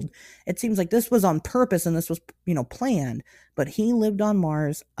killed. It seems like this was on purpose and this was, planned. But he lived on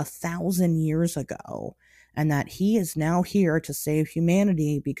Mars 1,000 years ago, and that he is now here to save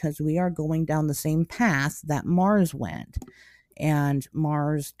humanity because we are going down the same path that Mars went. And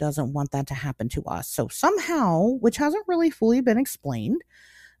Mars doesn't want that to happen to us. So somehow, which hasn't really fully been explained,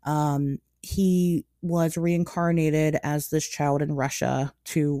 he was reincarnated as this child in Russia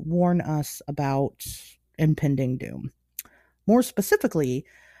to warn us about impending doom. More specifically,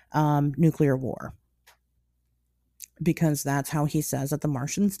 nuclear war. Because that's how he says that the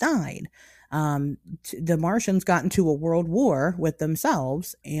Martians died. The Martians got into a world war with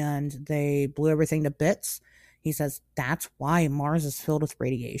themselves and they blew everything to bits. He says that's why Mars is filled with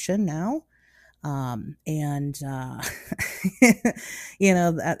radiation now. And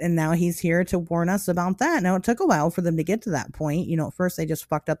now he's here to warn us about that. Now, it took a while for them to get to that point. At first they just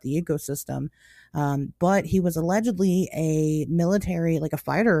fucked up the ecosystem. But he was allegedly a military, like a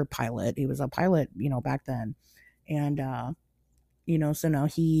fighter pilot. He was a pilot, back then. And, so now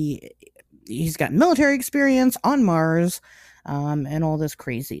he's got military experience on Mars, and all this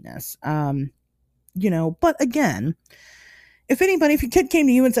craziness. But again, if your kid came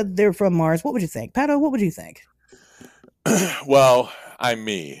to you and said they're from Mars, what would you think? Pato, what would you think? Well, I'm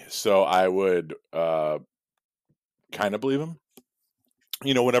me, so I would kind of believe him.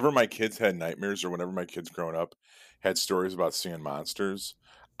 Whenever my kids had nightmares or whenever my kids growing up had stories about seeing monsters,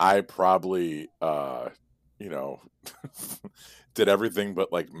 I probably, did everything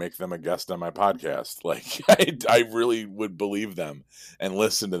but like make them a guest on my podcast. Like I really would believe them and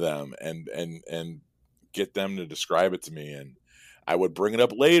listen to them and get them to describe it to me, and I would bring it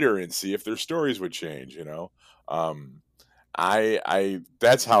up later and see if their stories would change. I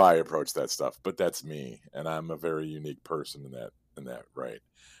that's how I approach that stuff, but that's me, and I'm a very unique person in that right.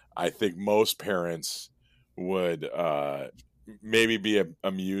 I think most parents would maybe be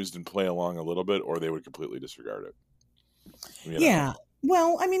amused and play along a little bit, or they would completely disregard it. Yeah.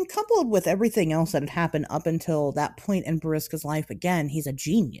 Well, I mean, coupled with everything else that had happened up until that point in Bariska's life, again, he's a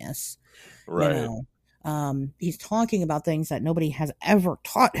genius. Right. He's talking about things that nobody has ever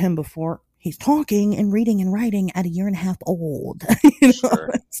taught him before. He's talking and reading and writing at 1.5 years old.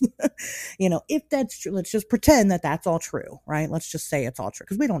 Sure. If that's true, let's just pretend that that's all true, right? Let's just say it's all true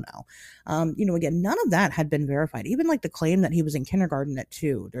because we don't know. Again, none of that had been verified. Even like the claim that he was in kindergarten at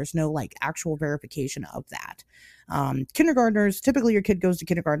 2, there's no like actual verification of that. Kindergartners, typically your kid goes to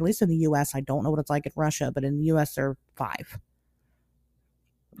kindergarten, at least in the US. I don't know what it's like in Russia, but in the US, they're 5.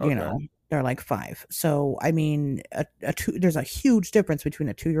 Okay. They're like 5. So, I mean, there's a huge difference between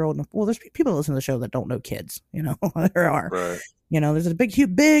a 2-year-old and there's people that listen to the show that don't know kids, there are. Right. There's a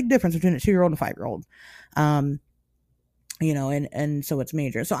big difference between a 2-year-old and a 5-year-old. And so it's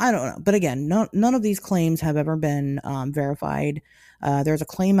major. So I don't know. But again, none of these claims have ever been verified. There's a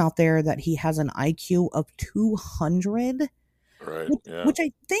claim out there that he has an IQ of 200. Right. Which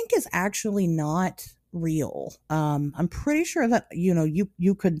I think is actually not real. I'm pretty sure that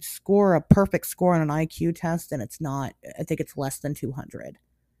you could score a perfect score on an IQ test and it's not. I think it's less than 200.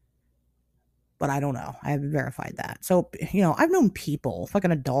 But I don't know. I haven't verified that. So, I've known people,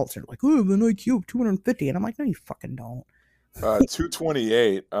 fucking adults, are like, oh, I have an IQ of 250. And I'm like, no, you fucking don't.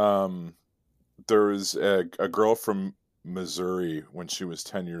 228. There was a girl from Missouri when she was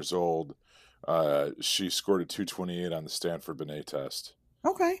 10 years old. She scored a 228 on the Stanford Binet test.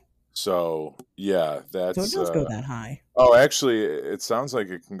 Okay. So, yeah, that's... So it does go that high. Oh, actually, it sounds like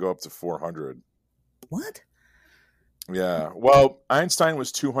it can go up to 400. What? Yeah. Well, Einstein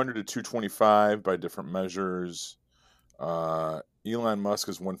was 200 to 225 by different measures. Elon Musk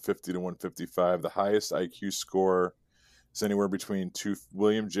is 150 to 155. The highest IQ score is anywhere between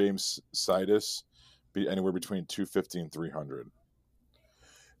William James Sidis, anywhere between 250 and 300.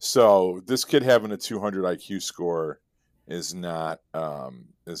 So this kid having a 200 IQ score is not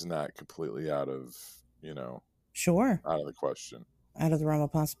completely out of sure, out of the question. out of the realm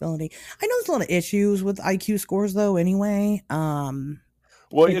of possibility. I know there's a lot of issues with IQ scores though anyway.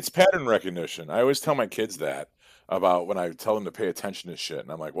 Well, It it's pattern recognition. I always tell my kids that about when I tell them to pay attention to shit.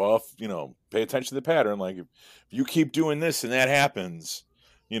 And I'm like, well, if, pay attention to the pattern. Like, if you keep doing this and that happens,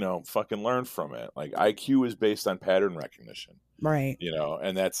 fucking learn from it. Like, IQ is based on pattern recognition, right.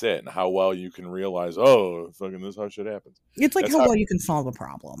 and that's it. And how well you can realize, oh, fucking this is how shit happens. It's like That's how how, well you can solve a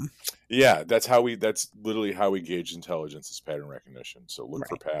problem. yeah, that's literally how we gauge intelligence is pattern recognition. So look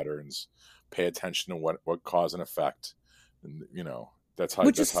for Right. patterns, pay attention to what cause and effect. And,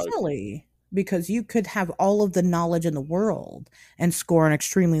 Which is that's how. silly because you could have all of the knowledge in the world and score an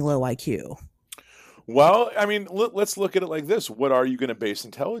extremely low IQ. Well, I mean, let's look at it like this. What are you going to base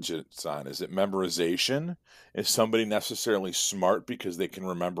intelligence on? Is it memorization? Is somebody necessarily smart because they can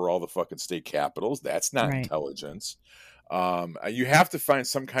remember all the fucking state capitals? That's not Right. intelligence. You have to find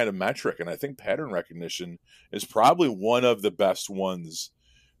some kind of metric, and I think pattern recognition is probably one of the best ones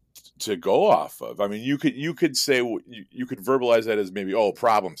to go off of. I mean, you could say you could verbalize that as maybe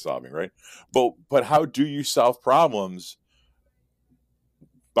problem solving, right? But how do you solve problems?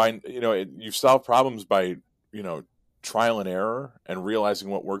 You solve problems by trial and error and realizing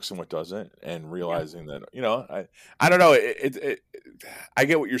what works and what doesn't, and Yeah. realizing that I don't know I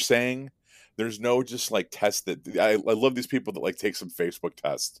get what you're saying. There's no just like test that I love these people that like take some Facebook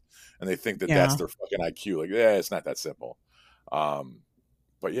test and they think that that's Yeah. their fucking IQ. Like, yeah, it's not that simple. um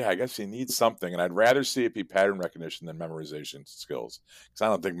but yeah, I guess you need something, and I'd rather see it be pattern recognition than memorization skills, because I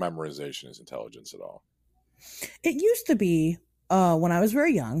don't think memorization is intelligence at all. It used to be when I was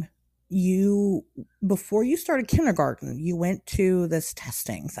very young, you before you started kindergarten, you went to this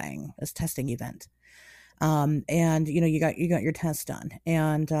testing thing, this testing event. And you got your test done,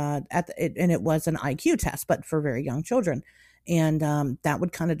 and it was an IQ test, but for very young children, and that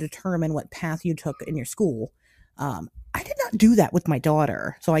would kind of determine what path you took in your school. I did not do that with my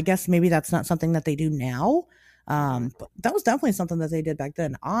daughter, so I guess maybe that's not something that they do now. Hmm. But that was definitely something that they did back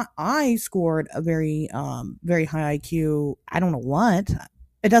then. I scored a very high IQ. I don't know what.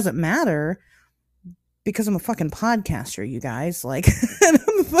 It doesn't matter because I'm a fucking podcaster, you guys. Like, and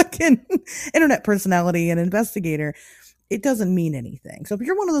I'm a fucking internet personality and investigator. It doesn't mean anything. So if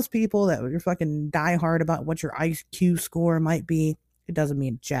you're one of those people that you're fucking die hard about what your IQ score might be, it doesn't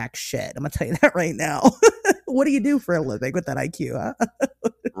mean jack shit. I'm gonna tell you that right now. What do you do for a living with that IQ? Huh?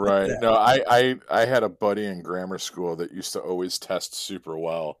 Right. No, I had a buddy in grammar school that used to always test super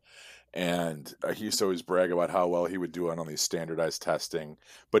well, and he used to always brag about how well he would do on all these standardized testing.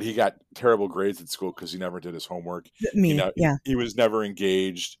 But he got terrible grades at school because he never did his homework. Me, yeah, He was never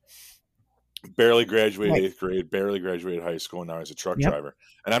engaged. Barely graduated right, eighth grade. Barely graduated high school. And now he's a truck yep, driver.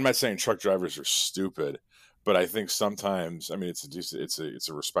 And I'm not saying truck drivers are stupid, but I think sometimes, I mean, it's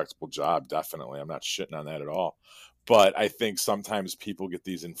a respectable job. Definitely, I'm not shitting on that at all. But I think sometimes people get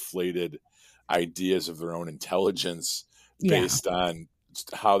these inflated ideas of their own intelligence yeah. based on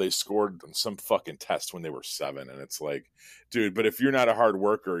how they scored on some fucking test when they were 7. And it's like, dude, but if you're not a hard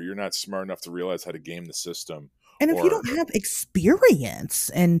worker, you're not smart enough to realize how to game the system, And if you or don't have experience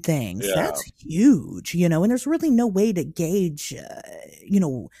in things, yeah. that's huge, and there's really no way to gauge,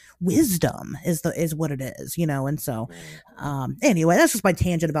 wisdom is what it is. And so, Mm. anyway, that's just my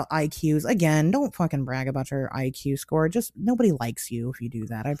tangent about IQs. Again, don't fucking brag about your IQ score. Just nobody likes you if you do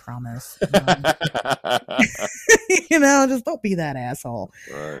that. I promise. Just don't be that asshole.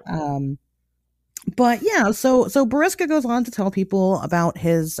 Right. Um, but yeah, so Bariska goes on to tell people about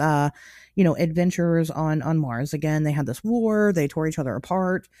his adventures on Mars. Again, they had this war, they tore each other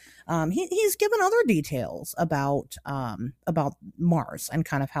apart. He's given other details about Mars and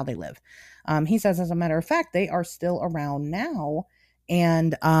kind of how they live. He says, as a matter of fact, they are still around now,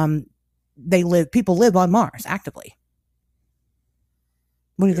 and people live on Mars actively.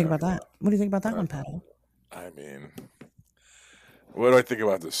 What do you think Yeah. about that? What do you think about that Uh, one, Paddle? I mean, what do I think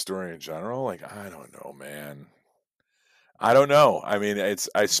about the story in general? Like, I don't know, man. I don't know. I mean,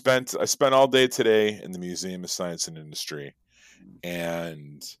 I spent all day today in the Museum of Science and Industry,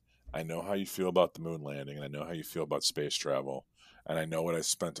 and I know how you feel about the moon landing, and I know how you feel about space travel, and I know what I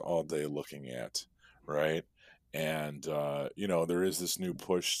spent all day looking at, right? And there is this new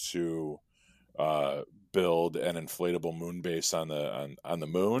push to uh, build an inflatable moon base on the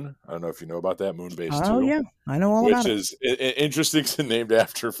moon. I don't know if you know about that, Moon Base Oh 2, yeah, I know all which about it. is interesting to named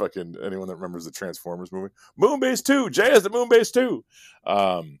after fucking anyone that remembers the Transformers movie. Moonbase 2, Jay has the Moonbase 2.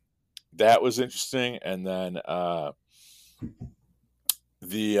 That was interesting. And then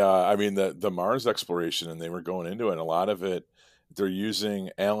the Mars exploration, and they were going into it, and a lot of it they're using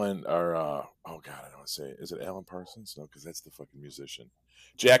Alan or oh god, I don't want to say, is it Alan Parsons? No, because that's the fucking musician.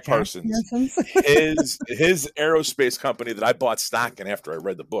 Jack Jack Parsons. Parsons. His aerospace company that I bought stock in after I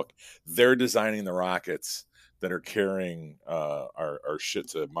read the book, they're designing the rockets that are carrying our shit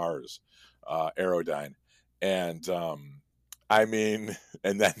to Mars, Aerodyne. And I mean,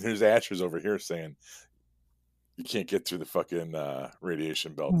 and then there's Asher's over here saying you can't get through the fucking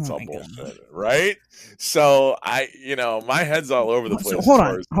radiation belt. Oh It's all my god. bullshit, right? So my head's all over the So place as hold far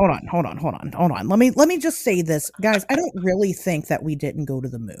on, as hold on. Let me just say this, guys. I don't really think that we didn't go to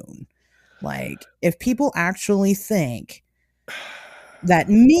the moon. Like, if people actually think that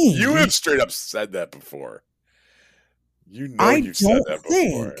you me, have straight up said that before. You know I you've said don't that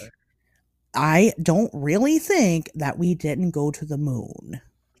before. think, I don't really think that we didn't go to the moon.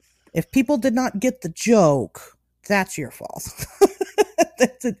 If people did not get the joke, that's your fault.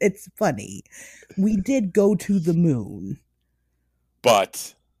 It's funny. We did go to the moon,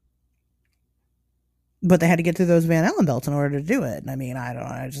 But they had to get through those Van Allen belts in order to do it. I mean,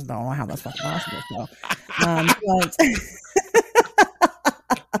 I just don't know how that's fucking possible. So, but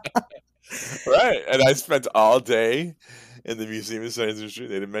right, and I spent all day in the Museum of Science and History.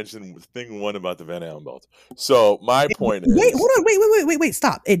 They didn't mention thing one about the Van Allen belt. So my point wait, is, hold on, wait,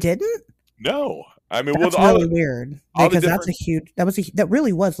 stop! It didn't. no. I mean, That's really weird all the because that's different, a huge. That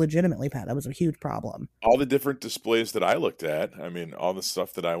really was legitimately, Pat. That was a huge problem. all the different displays that I looked at. I mean, all the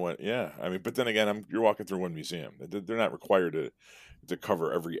stuff that I went, yeah. I mean, but then again, you're walking through one museum. They're not required to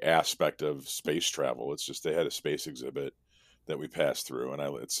cover every aspect of space travel. It's just they had a space exhibit that we passed through, and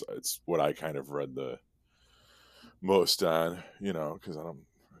it's what I kind of read the most on, because I don't.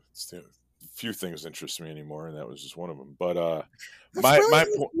 A few things interest me anymore, and that was just one of them. But That's my really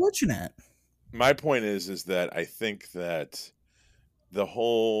point. unfortunate. My point is that I think that the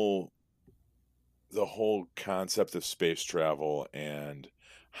whole concept of space travel and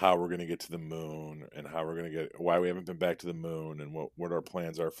how we're going to get to the moon and why we haven't been back to the moon and what our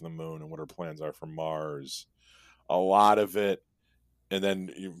plans are for the moon and what our plans are for Mars, a lot of it. And then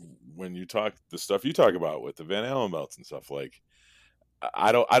when you talk the stuff you talk about with the Van Allen belts and stuff, like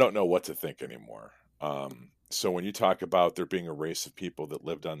I don't know what to think anymore. So when you talk about there being a race of people that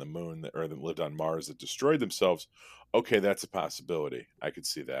lived on the moon or that lived on Mars that destroyed themselves, okay, that's a possibility. I could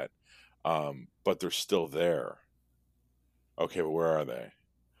see that. But they're still there. Okay, but where are they?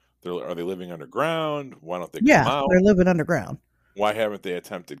 Are they living underground? Why don't they come out? They're living underground. Why haven't they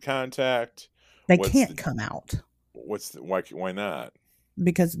attempted contact? They can't come out. Why not?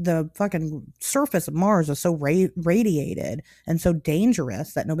 Because the fucking surface of Mars is so radiated and so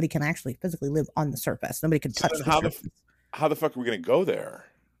dangerous that nobody can actually physically live on the surface. Nobody can touch the surface. How the fuck are we going to go there?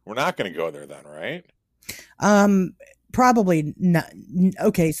 We're not going to go there then, right? Probably not.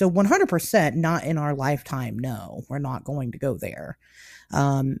 Okay, so 100% not in our lifetime. No, we're not going to go there.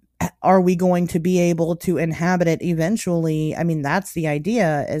 Are we going to be able to inhabit it eventually? I mean, that's the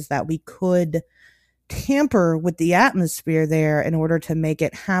idea, is that we could tamper with the atmosphere there in order to make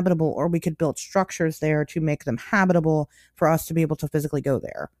it habitable, or we could build structures there to make them habitable for us to be able to physically go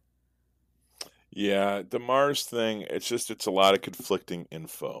there. Yeah, the Mars thing, it's a lot of conflicting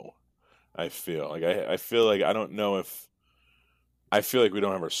info. I feel like I feel like I don't know if I feel like we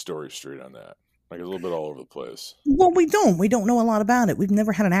don't have our story straight on that. Like it's a little bit all over the place. Well, we don't know a lot about it. We've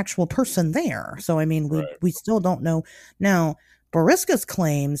never had an actual person there. So I mean, we still don't know. Now, Boriska's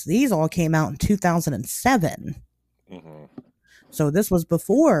claims these all came out in 2007. Mm-hmm. So this was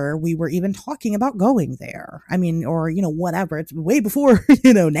before we were even talking about going there. I mean, or, whatever. It's way before,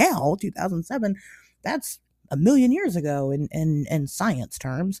 now, 2007. That's a million years ago in science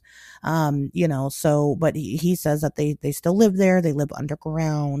terms. So, but he says that they still live there. They live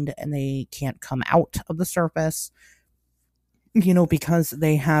underground and they can't come out of the surface, because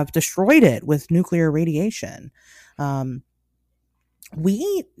they have destroyed it with nuclear radiation.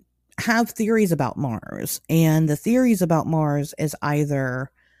 We have theories about Mars, and the theories about Mars is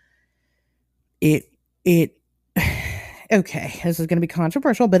either it okay, this is going to be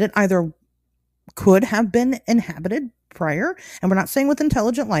controversial, but it either could have been inhabited prior, and we're not saying with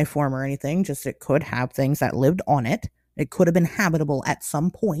intelligent life form or anything, just it could have things that lived on it. It could have been habitable at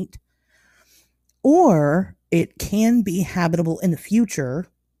some point, or it can be habitable in the future,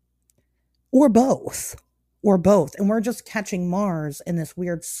 or both. And we're just catching Mars in this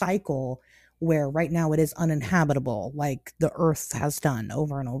weird cycle where right now it is uninhabitable, like the Earth has done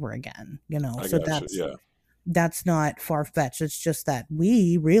over and over again, so that's not far-fetched. It's just that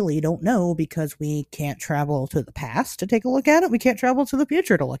we really don't know because we can't travel to the past to take a look at it. We can't travel to the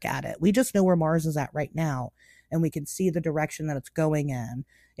future to look at it. We just know where Mars is at right now, and we can see the direction that it's going in.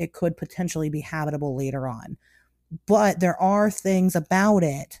 It could potentially be habitable later on. But there are things about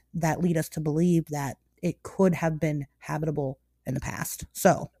it that lead us to believe that it could have been habitable in the past.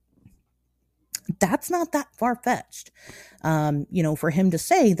 So that's not that far fetched. For him to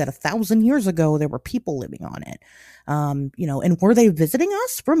say that 1,000 years ago there were people living on it, and were they visiting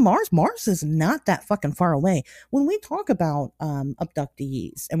us from Mars? Mars is not that fucking far away. When we talk about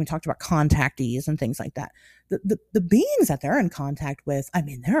abductees and we talked about contactees and things like that, the beings that they're in contact with, I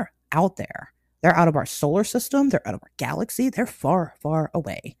mean, they're out there. They're out of our solar system. They're out of our galaxy. They're far, far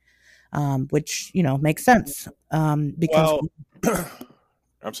away, which makes sense because Well,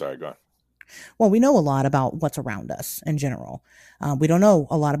 I'm sorry. Go on. well, we know a lot about what's around us in general. We don't know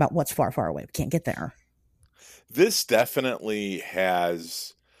a lot about what's far, far away. We can't get there. This definitely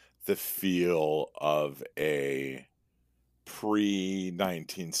has the feel of a pre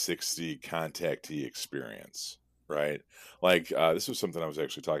 1960 contactee experience, right? Like this was something I was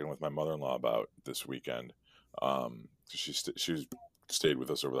actually talking with my mother-in-law about this weekend. She stayed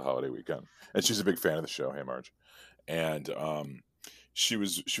with us over the holiday weekend, and she's a big fan of the show. Hey, Marge, and she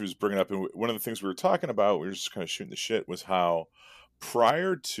was bringing up, and one of the things we were talking about, we were just kind of shooting the shit, was how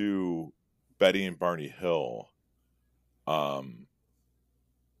prior to Betty and Barney Hill, um,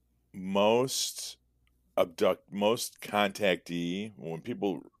 most contactee, when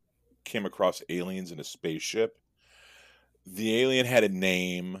people came across aliens in a spaceship, the alien had a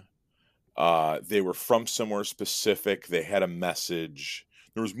name. They were from somewhere specific. They had a message.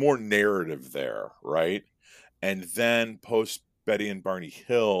 There was more narrative there, right? And then post Betty and Barney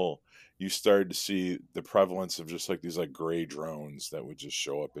Hill, you started to see the prevalence of just like these like gray drones that would just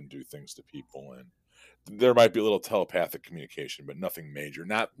show up and do things to people. And there might be a little telepathic communication, but nothing major.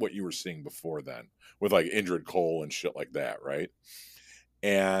 Not what you were seeing before then with like Indrid Cole and shit like that, right?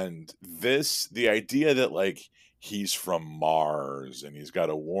 And the idea that like he's from Mars and he's got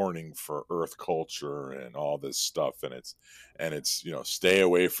a warning for Earth culture and all this stuff, and it's stay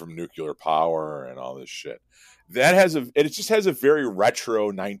away from nuclear power and all this shit. It just has a very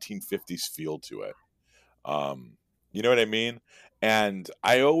retro 1950s feel to it. You know what I mean? And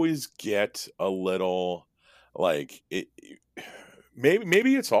I always get a little like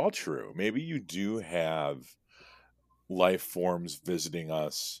maybe it's all true. Maybe you do have life forms visiting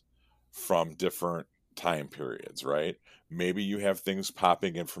us from different time periods, right? Maybe you have things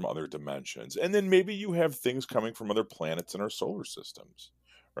popping in from other dimensions. And then maybe you have things coming from other planets in our solar systems,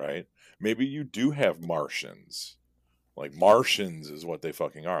 right? Maybe you do have Martians. Like Martians is what they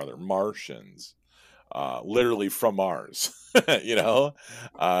fucking are. They're Martians. Literally from Mars, you know?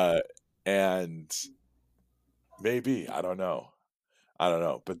 And maybe, I don't know. I don't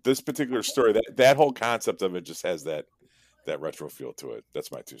know. But this particular story, that whole concept of it just has that retro feel to it.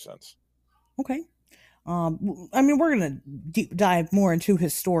 That's my 2 cents. Okay. I mean, we're gonna deep dive more into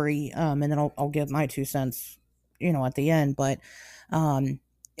his story, and then I'll give my 2 cents, at the end. But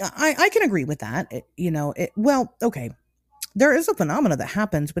I can agree with that. Well, okay. There is a phenomena that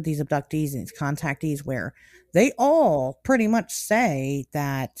happens with these abductees and these contactees where they all pretty much say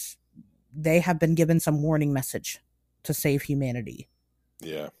that they have been given some warning message to save humanity.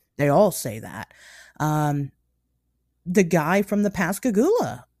 Yeah. They all say that. The guy from the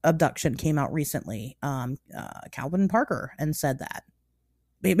Pascagoula abduction came out recently, Calvin Parker, and said that.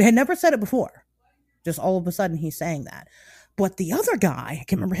 He had never said it before. Just all of a sudden he's saying that. But the other guy, I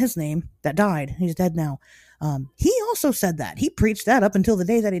can't remember his name, that died, he's dead now. He also said that. He preached that up until the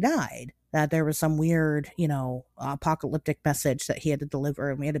day that he died, that there was some weird, apocalyptic message that he had to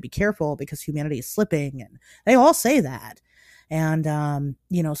deliver, and we had to be careful because humanity is slipping. And they all say that. And,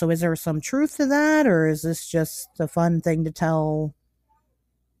 so is there some truth to that, or is this just a fun thing to tell,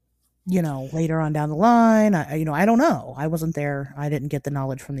 later on down the line? I don't know. I wasn't there. I didn't get the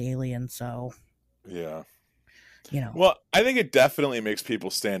knowledge from the alien. So, Yeah. you know. Well, I think it definitely makes people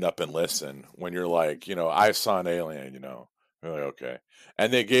stand up and listen when you're like, I saw an alien, You're like, okay.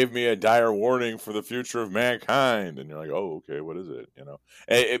 And they gave me a dire warning for the future of mankind. And you're like, oh, okay, what is it?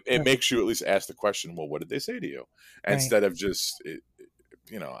 It makes you at least ask the question, well, what did they say to you? Right. Instead of just, I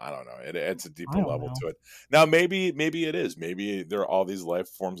don't know. It adds a deeper I don't level know. to it. Now, maybe it is. Maybe there are all these life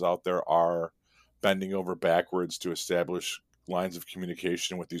forms out there are bending over backwards to establish lines of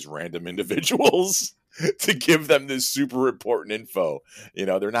communication with these random individuals to give them this super important info.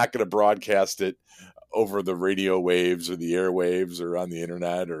 They're not going to broadcast it over the radio waves or the airwaves or on the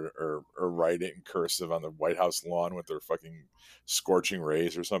internet or write it in cursive on the White House lawn with their fucking scorching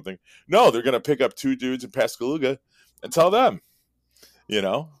rays or something. No, they're going to pick up two dudes in Pascagoula and tell them, you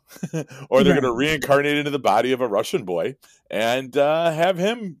know, or they're going Right. to reincarnate into the body of a Russian boy and have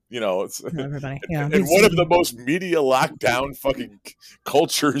him, Everybody. Yeah. in We've one of the seen. most media lockdown fucking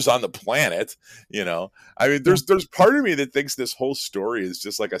cultures on the planet. I mean, Yeah. there's part of me that thinks this whole story is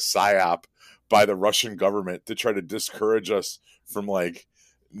just like a psyop by the Russian government to try to discourage us from like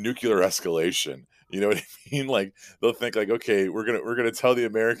nuclear escalation. You know what I mean? Like they'll think like, okay, we're gonna tell the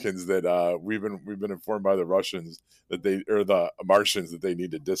Americans that we've been informed by the Russians that they or the Martians that they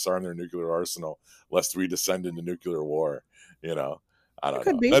need to disarm their nuclear arsenal lest we descend into nuclear war. You know, I It don't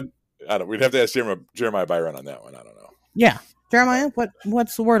could know. be. We'd have to ask Jeremiah Byron on that one. I don't know. Yeah. Jeremiah,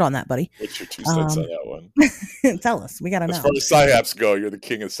 what's the word on that, buddy? What's your 2 cents on that one? Tell us. We gotta As know. far as psyops go, you're the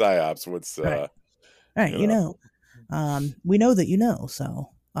king of psyops. What's Right. Right. you know? We know that so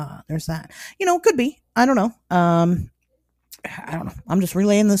there's that. Could be. I don't know. I don't know. I'm just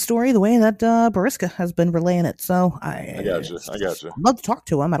relaying the story the way that Bariska has been relaying it. So I got you. I'd love to talk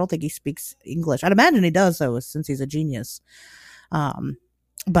to him. I don't think he speaks English. I'd imagine he does, though, since he's a genius.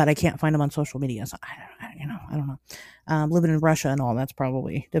 But I can't find him on social media. So I don't know. Living in Russia and all, that's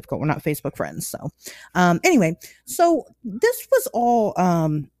probably difficult. We're not Facebook friends. So anyway, so this was all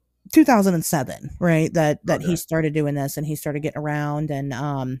 2007, right? That Okay. he started doing this, and he started getting around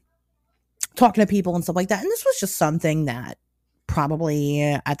and talking to people and stuff like that. And this was just something that probably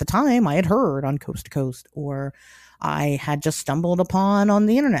at the time I had heard on Coast to Coast, or I had just stumbled upon on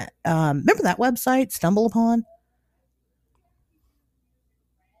the internet. Remember that website, Stumble Upon?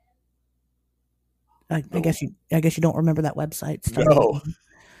 I guess you don't remember that website. No.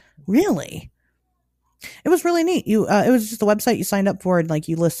 Really? It was really neat. It was just a website you signed up for, and like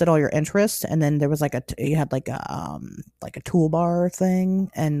you listed all your interests, and then there was like you had like a toolbar thing,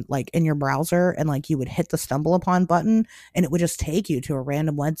 and like in your browser, and like you would hit the Stumble Upon button, and it would just take you to a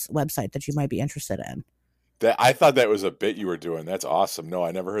random website that you might be interested in. I thought that was a bit you were doing. That's awesome. No,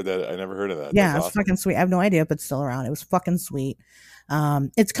 I never heard that. I never heard of that. Yeah, That's it's awesome. fucking sweet. I have no idea if it's still around. It was fucking sweet.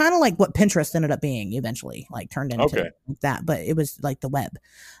 It's kind of like what Pinterest ended up being eventually, like turned into like that, but it was like the web.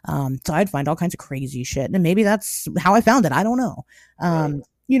 So I'd find all kinds of crazy shit, and maybe that's how I found it. I don't know. Right.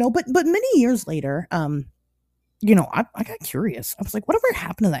 But many years later, I got curious. I was like, whatever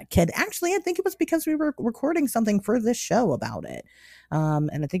happened to that kid? Actually, I think it was because we were recording something for this show about it.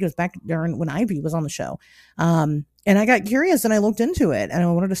 And I think it was back during when Ivy was on the show. And I got curious and I looked into it, and I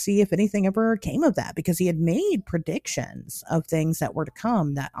wanted to see if anything ever came of that, because he had made predictions of things that were to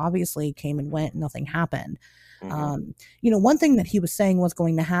come that obviously came and went. Nothing happened. One thing that he was saying was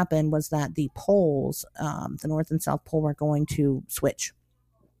going to happen was that the poles, the North and South Pole, were going to switch.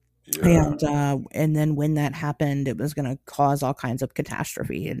 Yeah. And then when that happened, it was going to cause all kinds of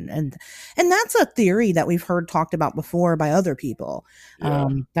catastrophe, and that's a theory that we've heard talked about before by other people.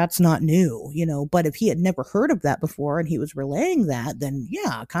 That's not new, but if he had never heard of that before and he was relaying that, then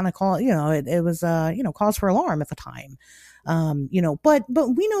kind of it was cause for alarm at the time. But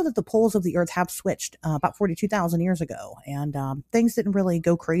we know that the poles of the earth have switched about 42,000 years ago, and things didn't really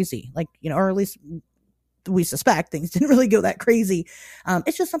go crazy, like, or at least we suspect things didn't really go that crazy.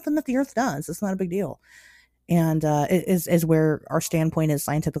 It's just something that the earth does. It's not a big deal. And it is where our standpoint is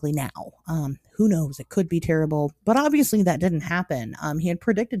scientifically now. Who knows? It could be terrible, but obviously that didn't happen. He had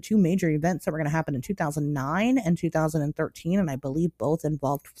predicted two major events that were going to happen in 2009 and 2013, and I believe both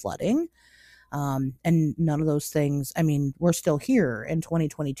involved flooding. And none of those things, I mean, we're still here in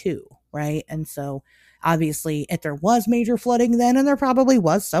 2022, right? And so obviously if there was major flooding then, and there probably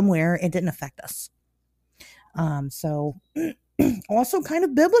was somewhere, it didn't affect us. So also kind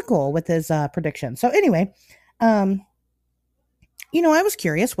of biblical with his prediction. So anyway, I was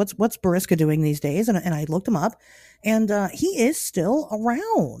curious what's Bariska doing these days, and I looked him up, and he is still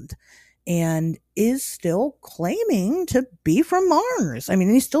around and is still claiming to be from Mars. I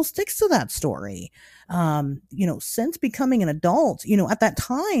mean, he still sticks to that story. Since becoming an adult, at that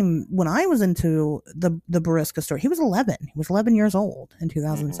time when I was into the Bariska story, he was 11. He was 11 years old in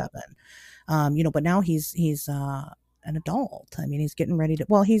 2007. But now he's an adult. I mean, he's getting ready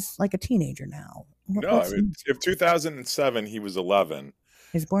to, he's like a teenager now. No, I mean, if 2007, he was 11.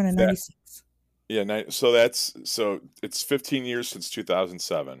 He was born in 96. Yeah. So it's 15 years since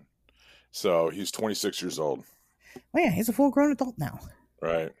 2007. So he's 26 years old. Well, yeah, he's a full grown adult now.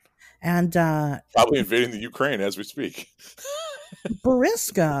 Right. And, probably invading the Ukraine as we speak.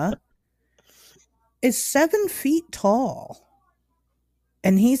 Bariska is 7 feet tall.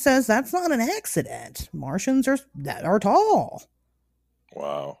 And he says that's not an accident. Martians are tall.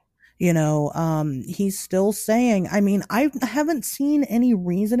 Wow. He's still saying, I mean, I haven't seen any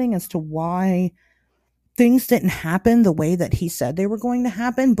reasoning as to why things didn't happen the way that he said they were going to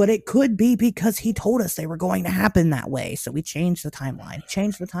happen, but it could be because he told us they were going to happen that way. So we changed the timeline,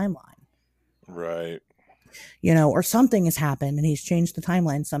 Right. or something has happened and he's changed the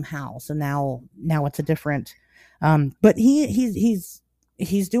timeline somehow. So now it's a different, but he's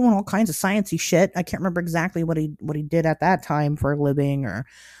doing all kinds of sciencey shit. I can't remember exactly what he did at that time for a living or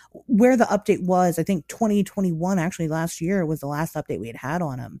where the update was. I think 2021, actually last year, was the last update we had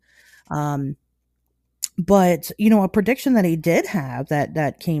on him. But a prediction that he did have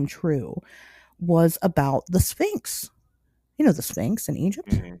that came true was about the Sphinx. The Sphinx in Egypt.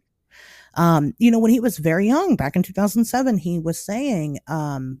 Mm-hmm. When he was very young, back in 2007, he was saying,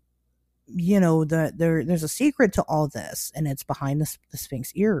 there's a secret to all this, and it's behind the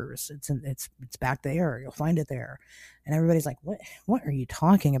Sphinx ears. It's back there. You'll find it there. And everybody's like, what are you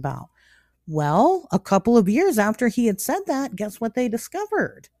talking about? Well, a couple of years after he had said that, guess what they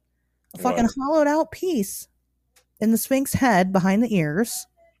discovered? A fucking hollowed out piece in the Sphinx head behind the ears.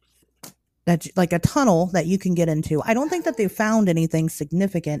 That's like a tunnel that you can get into. I don't think that they found anything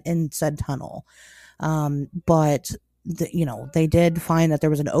significant in said tunnel. But they did find that there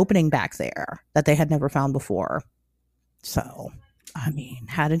was an opening back there that they had never found before. So, I mean,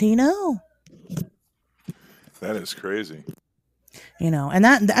 how did he know? That is crazy. And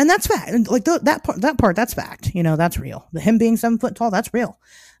that's fact. Like that part, that's fact. That's real. Him being 7 foot tall, that's real.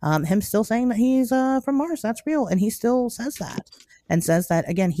 Him still saying that he's from Mars, that's real, and he still says that. And says that,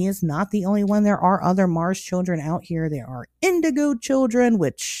 again, he is not the only one. There are other Mars children out here. There are indigo children,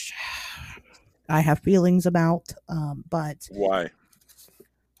 which I have feelings about. But why?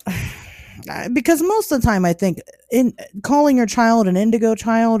 Because most of the time, I think in calling your child an indigo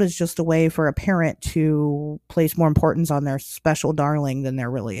child is just a way for a parent to place more importance on their special darling than there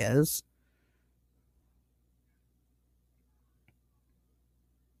really is.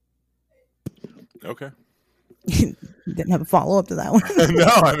 Okay. Didn't have a follow-up to that one. No,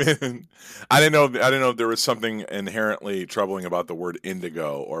 I mean, I didn't know if there was something inherently troubling about the word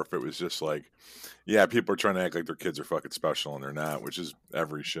indigo, or if it was just like, yeah, people are trying to act like their kids are fucking special and they're not, which is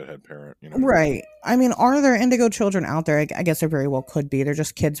every shithead parent, Right. I mean, are there indigo children out there? I guess there very well could be. They're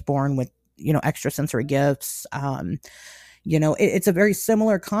just kids born with, extrasensory gifts. It's a very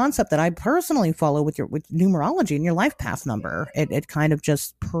similar concept that I personally follow with numerology and your life path number. It kind of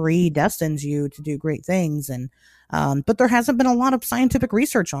just predestines you to do great things. And, but there hasn't been a lot of scientific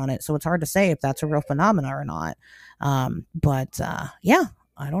research on it. So it's hard to say if that's a real phenomenon or not. Yeah,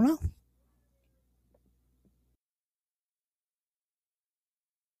 I don't know.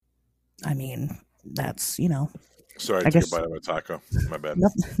 I mean, that's, Sorry, I took a bite of a taco. My bad.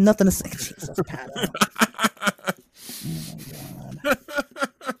 Nothing to say. Jesus, Pat. Oh my God.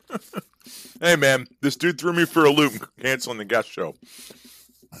 Hey, man, this dude threw me for a loop canceling the guest show.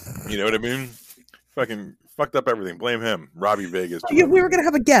 You know what I mean? Fucking fucked up everything. Blame him. Robbie Vegas. We were going to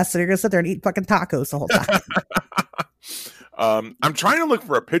have a guest, and you're going to sit there and eat fucking tacos the whole time. I'm trying to look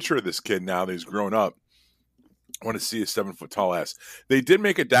for a picture of this kid now that he's grown up. I want to see his 7 foot tall ass. They did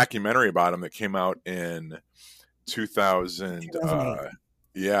make a documentary about him that came out in 2000.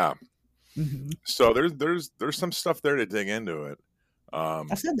 Yeah. Mm-hmm. So there's some stuff there to dig into it. I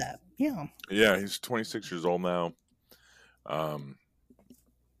said that. Yeah. Yeah, he's 26 years old now. I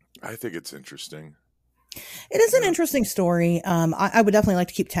think it's interesting. It is an interesting story. I would definitely like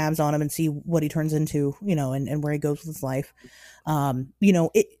to keep tabs on him and see what he turns into, and where he goes with his life.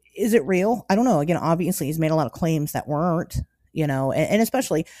 Is it real? I don't know. Again, obviously he's made a lot of claims that weren't, and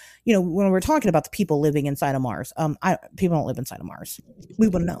especially, when we're talking about the people living inside of Mars, people don't live inside of Mars. We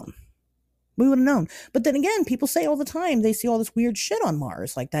would have known. But then again, people say all the time, they see all this weird shit on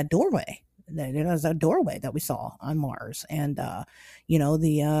Mars, like that doorway. There's that doorway that we saw on Mars. And,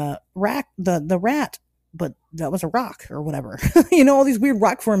 the rat, but that was a rock or whatever. All these weird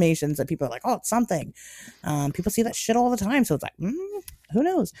rock formations that people are like, oh, it's something. People see that shit all the time. So it's like, who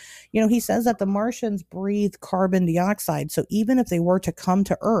knows? He says that the Martians breathe carbon dioxide. So even if they were to come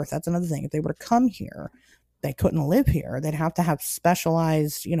to Earth, that's another thing. If they were to come here, they couldn't live here. They'd have to have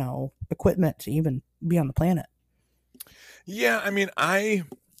specialized, equipment to even be on the planet. Yeah. I mean, I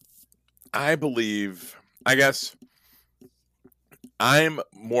believe, I guess I'm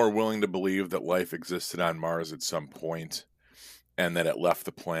more willing to believe that life existed on Mars at some point and that it left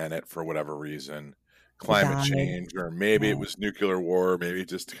the planet for whatever reason. Climate change, or maybe it was nuclear war, maybe it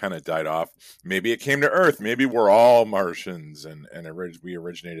just kind of died off. Maybe it came to Earth. Maybe we're all Martians and we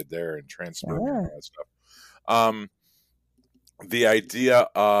originated there and transferred and all that stuff. The idea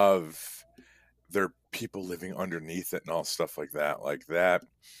of there are people living underneath it and all stuff like that,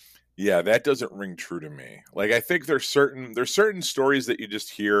 yeah, that doesn't ring true to me. Like, I think there's certain stories that you just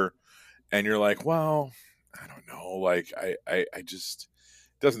hear and you're like, well, I don't know, like I just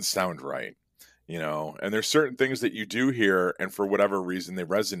doesn't sound right, you know. And there's certain things that you do hear, and for whatever reason they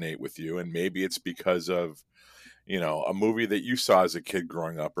resonate with you, and maybe it's because of, you know, a movie that you saw as a kid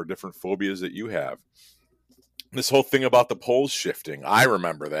growing up, or different phobias that you have. This whole thing about the poles shifting, I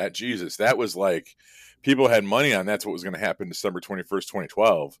remember that. Jesus, that was like, people had money on that's what was going to happen December 21st,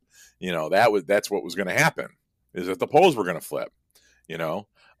 2012. You know, that's what was going to happen, is that the poles were going to flip, you know.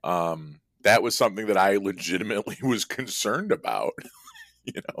 That was something that I legitimately was concerned about,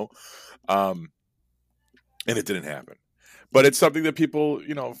 you know. And it didn't happen. But it's something that people,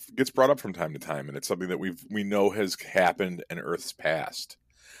 you know, gets brought up from time to time, and it's something that we know has happened in Earth's past,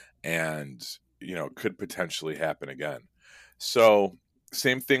 and, you know, could potentially happen again. So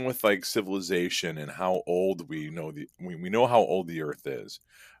same thing with like civilization and how old we know we know how old the Earth is,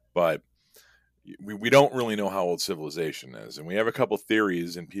 but we don't really know how old civilization is. And we have a couple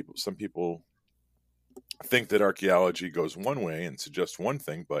theories, and some people think that archaeology goes one way and suggests one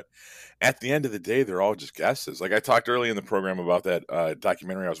thing, but at the end of the day, they're all just guesses. Like I talked early in the program about that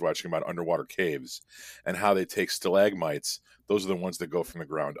documentary I was watching about underwater caves, and how they take stalagmites. Those are the ones that go from the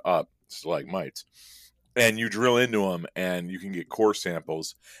ground up, stalagmites. And you drill into them, and you can get core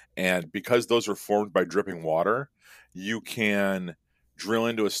samples. And because those are formed by dripping water, you can drill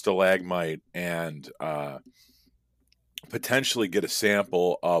into a stalagmite and potentially get a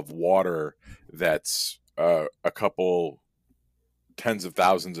sample of water that's a couple tens of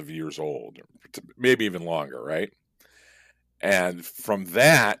thousands of years old, maybe even longer, right? And from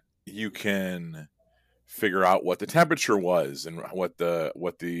that, you can figure out what the temperature was, and what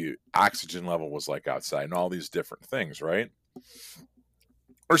the oxygen level was like outside, and all these different things, right?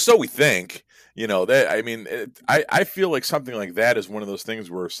 Or so we think, you know. That, I mean, I feel like something like that is one of those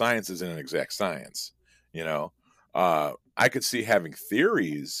things where science isn't an exact science, you know. I could see having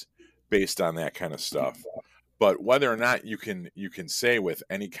theories based on that kind of stuff, but whether or not you can say with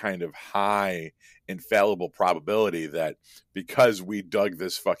any kind of high infallible probability that because we dug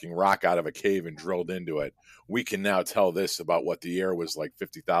this fucking rock out of a cave and drilled into it, we can now tell this about what the air was like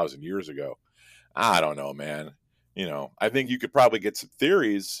 50,000 years ago. I don't know, man. You know, I think you could probably get some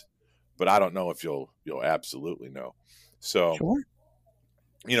theories, but I don't know if you'll absolutely know. So, Sure.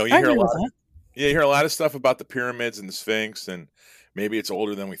 you know, you hear a lot of stuff about the pyramids and the Sphinx, and maybe it's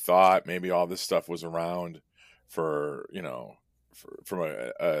older than we thought. Maybe all this stuff was around for, you know,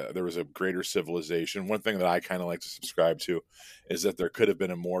 there was a greater civilization. One thing that I kind of like to subscribe to is that there could have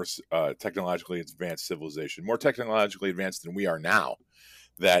been a more technologically advanced civilization, more technologically advanced than we are now,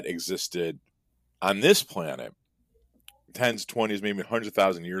 that existed on this planet tens, 20s, maybe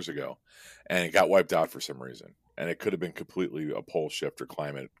 100,000 years ago, and it got wiped out for some reason. And it could have been completely a pole shift or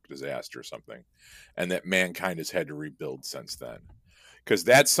climate disaster or something, and that mankind has had to rebuild since then. Because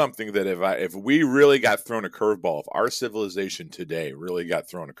that's something that if we really got thrown a curveball, if our civilization today really got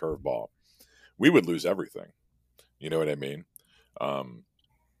thrown a curveball, we would lose everything. You know what I mean?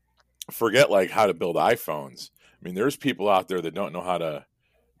 Forget like how to build iPhones. I mean, there's people out there that don't know how to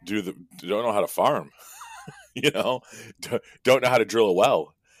don't know how to farm. You know, don't know how to drill a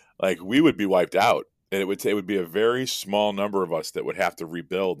well. Like, we would be wiped out. And it would be a very small number of us that would have to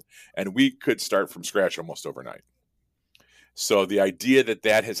rebuild, and we could start from scratch almost overnight. So the idea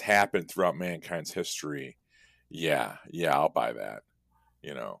that has happened throughout mankind's history, yeah, I'll buy that.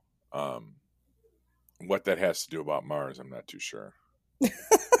 You know, what that has to do about Mars, I'm not too sure.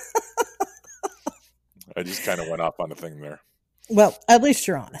 I just kind of went off on the thing there. Well, at least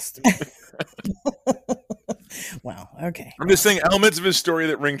you're honest. Wow. Okay. I'm just saying elements of his story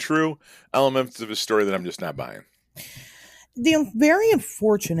that ring true, elements of his story that I'm just not buying. The very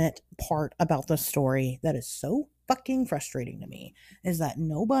unfortunate part about the story that is so fucking frustrating to me is that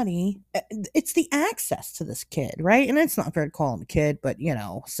it's the access to this kid, right? And it's not fair to call him a kid, but, you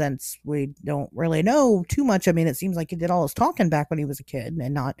know, since we don't really know too much, I mean, it seems like he did all his talking back when he was a kid,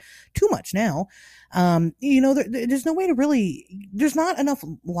 and not too much now. You know, there's no way to really, there's not enough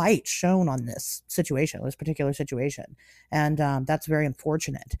light shown on this particular situation. And that's very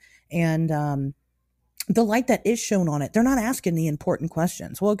unfortunate. And the light that is shown on it, they're not asking the important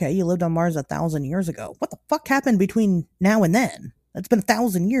questions. Well, okay, you lived on Mars 1,000 years ago. What the fuck happened between now and then? It's been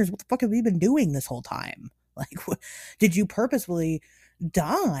 1,000 years. What the fuck have you been doing this whole time? Like, did you purposefully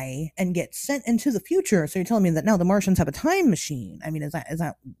die and get sent into the future? So you're telling me that now the Martians have a time machine? I mean, is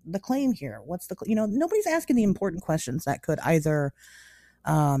that the claim here? Nobody's asking the important questions that could either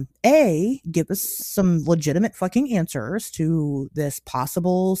give us some legitimate fucking answers to this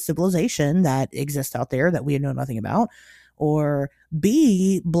possible civilization that exists out there that we know nothing about, or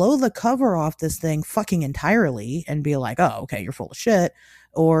B, blow the cover off this thing fucking entirely and be like, oh, okay, you're full of shit.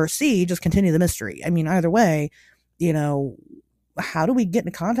 or C, just continue the mystery. I mean, either way, you know, how do we get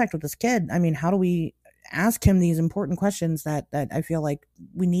into contact with this kid? I mean, how do we ask him these important questions that I feel like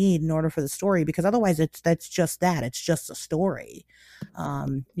we need in order for the story? Because otherwise, that's just that. It's just a story.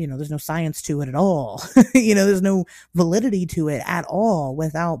 There's no science to it at all. There's no validity to it at all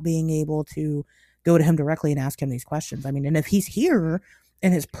without being able to go to him directly and ask him these questions. I mean, and if he's here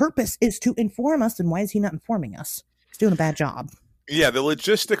and his purpose is to inform us, then why is he not informing us? He's doing a bad job. Yeah, the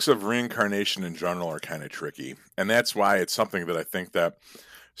logistics of reincarnation in general are kind of tricky, and that's why it's something that I think that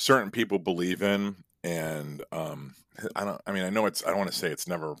certain people believe in. And I don't. I mean, I know it's. I don't want to say it's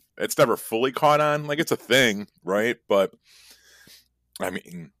never fully caught on. Like, it's a thing, right? But I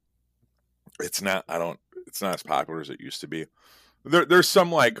mean, it's not. I don't. It's not as popular as it used to be. There's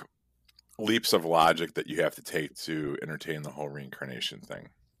some like leaps of logic that you have to take to entertain the whole reincarnation thing.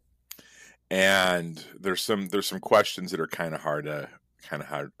 And there's some questions that are kind of hard to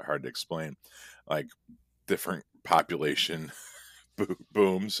explain, like different population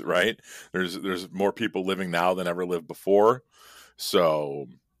booms, right? There's more people living now than ever lived before. So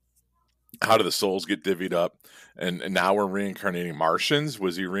how do the souls get divvied up? And now we're reincarnating Martians.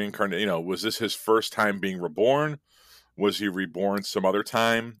 Was he reincarnated? Was this his first time being reborn? Was he reborn some other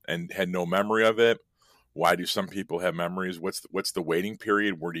time and had no memory of it? Why do some people have memories? What's the waiting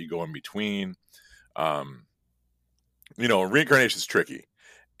period? Where do you go in between? Reincarnation is tricky,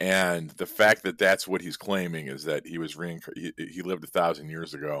 and the fact that that's what he's claiming is that he was he lived 1,000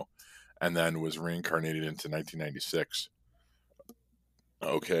 years ago, and then was reincarnated into 1996.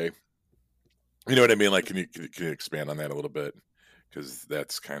 Okay, you know what I mean? Like, can you expand on that a little bit? Because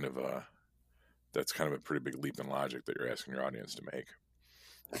that's kind of a pretty big leap in logic that you're asking your audience to make.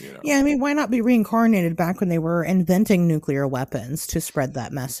 Yeah, I mean, why not be reincarnated back when they were inventing nuclear weapons to spread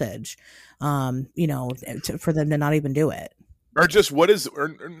that message? For them to not even do it. Or just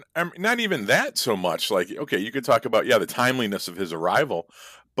not even that so much. Like, okay, you could talk about, the timeliness of his arrival,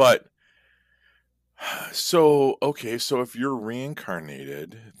 but so if you're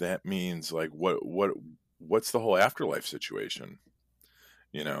reincarnated, that means like what's the whole afterlife situation?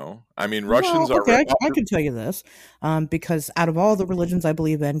 I mean, Russians are. Okay, I can tell you this, because out of all the religions I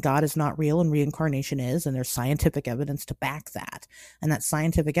believe in, God is not real and reincarnation is, and there's scientific evidence to back that. And that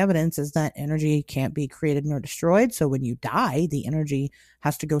scientific evidence is that energy can't be created nor destroyed. So when you die, the energy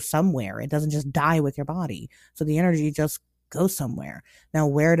has to go somewhere. It doesn't just die with your body. So the energy just goes somewhere. Now,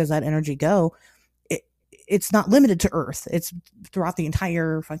 where does that energy go? It's not limited to Earth. It's throughout the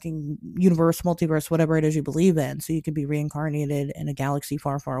entire fucking universe, multiverse, whatever it is you believe in. So you could be reincarnated in a galaxy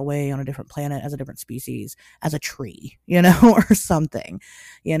far, far away on a different planet as a different species, as a tree, or something,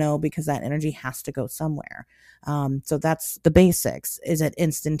 because that energy has to go somewhere. So that's the basics. Is it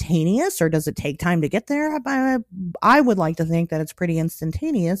instantaneous or does it take time to get there? I would like to think that it's pretty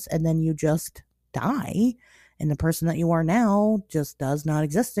instantaneous, and then you just die. And the person that you are now just does not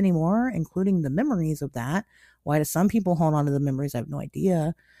exist anymore, including the memories of that. Why do some people hold on to the memories? I have no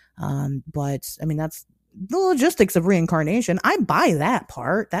idea. But I mean, that's the logistics of reincarnation. I buy that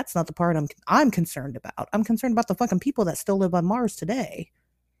part. That's not the part I'm concerned about. I'm concerned about the fucking people that still live on Mars today.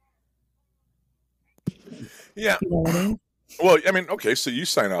 Yeah. You know what I mean? Well, I mean, okay, so you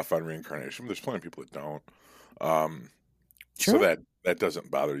sign off on reincarnation. There's plenty of people that don't. Sure. So that doesn't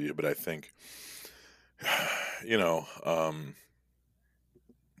bother you, but I think, I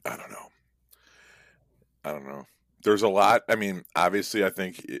don't know. There's a lot. I mean, obviously, I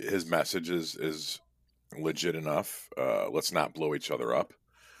think his message is legit enough. Let's not blow each other up.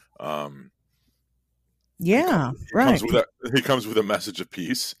 Yeah, he comes with a message of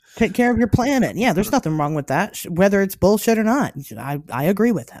peace. Take care of your planet. Yeah, there's nothing wrong with that, whether it's bullshit or not. I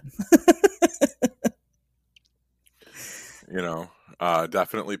agree with him.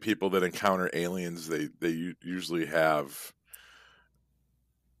 Definitely people that encounter aliens, they usually have,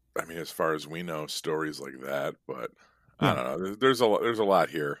 I mean, as far as we know, stories like that, but I don't know. There's a lot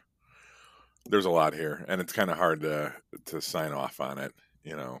here. There's a lot here, and it's kind of hard to sign off on it,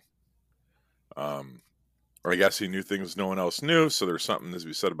 or I guess he knew things no one else knew, so there's something to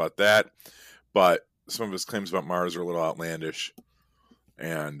be said about that. But some of his claims about Mars are a little outlandish,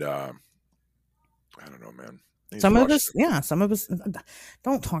 and I don't know, man. Some of us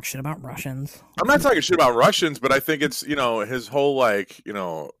don't talk shit about Russians. I'm not talking shit about Russians, but I think it's, his whole, like,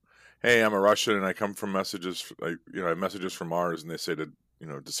 hey, I'm a Russian and I come from messages, like, I have messages from Mars, and they say to,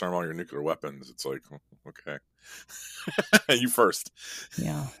 disarm all your nuclear weapons. It's like, okay. You first.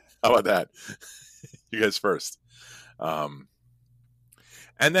 Yeah. How about that? You guys first. And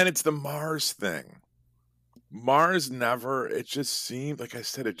then it's the Mars thing. Mars never, it just seemed, like I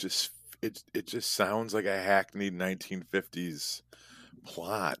said, it just sounds like a hackneyed 1950s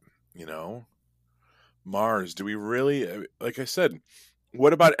plot, you know? Mars, do we really, like I said,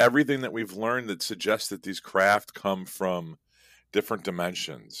 what about everything that we've learned that suggests that these craft come from different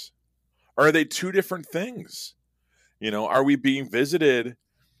dimensions? Or are they two different things? You know, are we being visited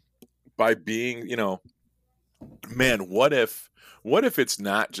by being, you know, man, what if it's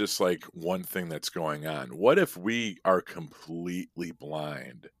not just like one thing that's going on? What if we are completely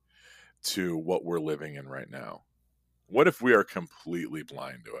blind to what we're living in right now? What if we are completely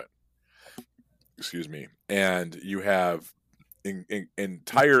blind to it? Excuse me. And you have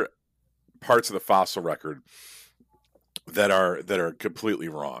entire parts of the fossil record that are completely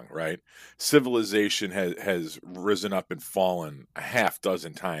wrong, right? Civilization has risen up and fallen a half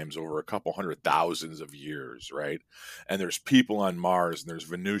dozen times over a couple 100,000 of years, right? And there's people on Mars, and there's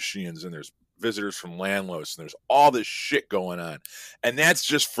Venusians, and there's visitors from Landlos, and there's all this shit going on. And that's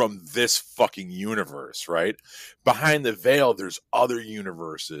just from this fucking universe, right? Behind the veil, there's other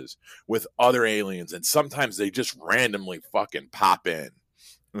universes with other aliens, and sometimes they just randomly fucking pop in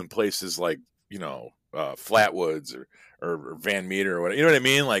places like, you know, Flatwoods or Van Meter or whatever. You know what I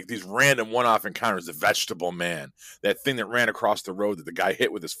mean? Like these random one-off encounters, the vegetable man, that thing that ran across the road that the guy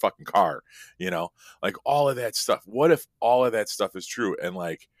hit with his fucking car, you know, like all of that stuff. What if all of that stuff is true? And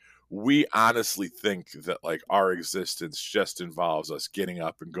like, we honestly think that like our existence just involves us getting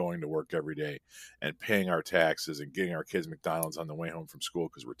up and going to work every day and paying our taxes and getting our kids McDonald's on the way home from school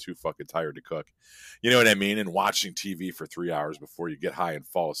because we're too fucking tired to cook. You know what I mean? And watching TV for 3 hours before you get high and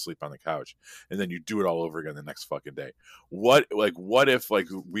fall asleep on the couch. And then you do it all over again the next fucking day. What if like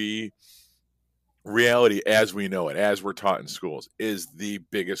reality as we know it, as we're taught in schools, is the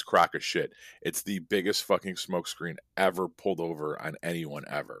biggest crock of shit. It's the biggest fucking smokescreen ever pulled over on anyone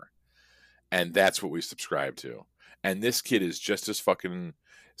ever. And that's what we subscribe to. And this kid is just as fucking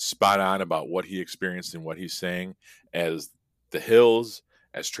spot on about what he experienced and what he's saying as The Hills,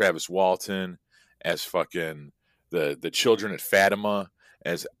 as Travis Walton, as fucking the children at Fatima,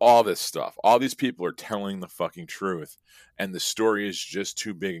 as all this stuff. All these people are telling the fucking truth. And the story is just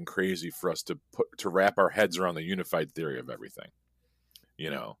too big and crazy for us to wrap our heads around the unified theory of everything.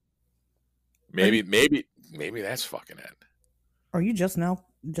 You know? Maybe that's fucking it. Are you just now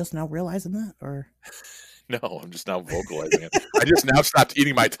realizing that, or? No, I'm just now vocalizing it. I just now stopped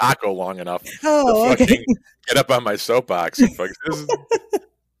eating my taco long enough to fucking get up on my soapbox. And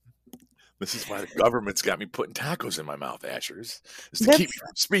this is why the government's got me putting tacos in my mouth, Ashers, is to keep me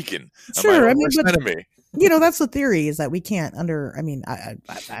from speaking. Sure, I mean, enemy. You know, that's the theory, is that we can't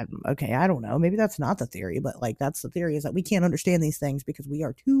okay, I don't know. Maybe that's not the theory, but like that's the theory, is that we can't understand these things because we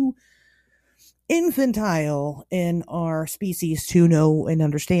are too infantile in our species to know and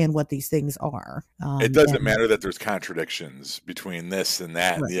understand what these things are. It doesn't matter that there's contradictions between this and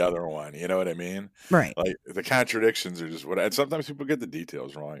that and the other one. You know what I mean? Right. Like the contradictions are just what. And sometimes people get the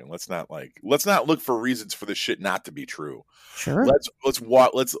details wrong. And let's not look for reasons for this shit not to be true. Sure.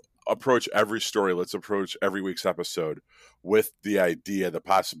 Let's approach every story. Let's approach every week's episode with the idea, the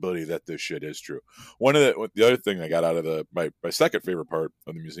possibility that this shit is true. The other thing I got out of my second favorite part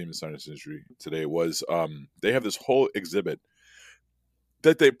of the Museum of Science and History today was they have this whole exhibit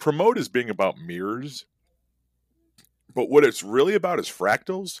that they promote as being about mirrors, but what it's really about is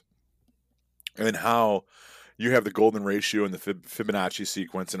fractals and how you have the golden ratio and the Fibonacci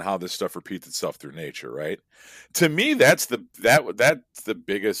sequence and how this stuff repeats itself through nature, right? To me, that's the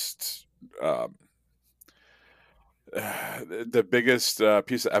biggest the biggest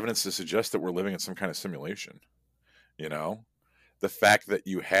piece of evidence to suggest that we're living in some kind of simulation. You know, the fact that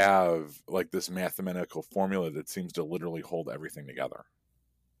you have like this mathematical formula that seems to literally hold everything together.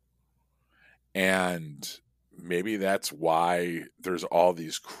 And maybe that's why there's all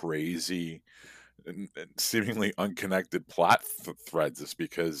these crazy and seemingly unconnected plot threads, is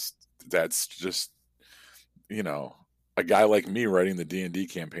because that's just, you know, a guy like me writing the D&D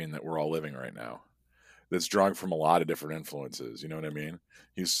campaign that we're all living right now, that's drawing from a lot of different influences. You know what I mean?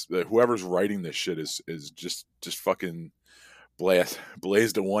 He's whoever's writing this shit is just fucking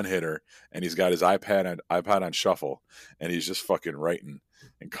blazed a one hitter, and he's got his iPad on shuffle, and he's just fucking writing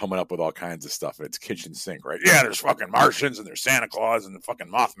and coming up with all kinds of stuff. And it's kitchen sink, right? Yeah, there's fucking Martians and there's Santa Claus and the fucking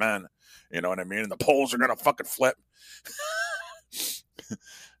Mothman. You know what I mean? And the poles are gonna fucking flip.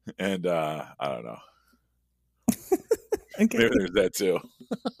 And I don't know. Okay. Maybe there's that too.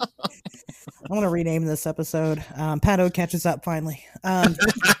 I want to rename this episode. Pato catches up finally.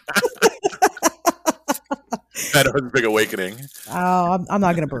 Pato's Big Awakening. Oh, I'm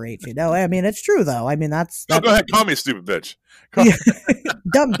not going to berate you. No, I mean, it's true though. I mean, that's go ahead, call me a stupid bitch.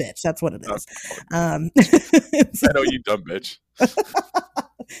 Dumb bitch. That's what it is. I know, you dumb bitch.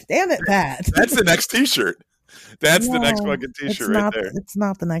 Damn it, Pat. That's the next t-shirt. That's the next No, fucking it's T-shirt right not. there. It's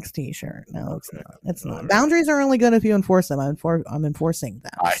not the next T-shirt. No, it's Okay. not. It's All not. right. Boundaries are only good if you enforce them. I'm enforcing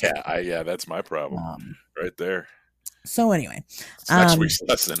them. So, Yeah, that's my problem um, right there. so anyway, It's next week's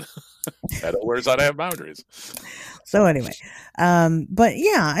lesson. Adult learns how to have boundaries. So anyway, but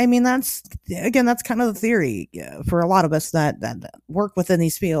yeah, I mean that's kind of the theory for a lot of us that work within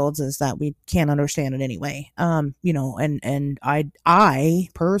these fields is that we can't understand it anyway. And I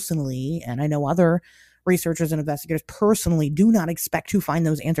personally, and I know other researchers and investigators personally do not expect to find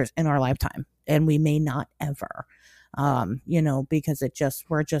those answers in our lifetime, and we may not ever. Because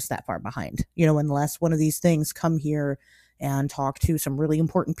we're just that far behind. Unless one of these things come here and talk to some really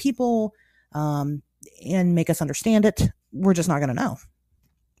important people. And make us understand it, we're just not going to know.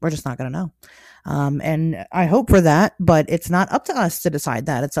 We're just not going to know. And I hope for that, but it's not up to us to decide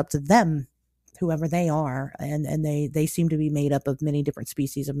that. It's up to them, whoever they are. And they seem to be made up of many different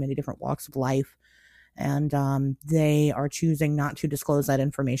species, of many different walks of life. And they are choosing not to disclose that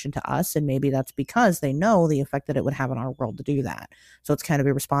information to us. And maybe that's because they know the effect that it would have on our world to do that. So it's kind of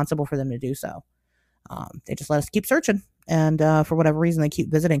irresponsible for them to do so. They just let us keep searching. And for whatever reason, they keep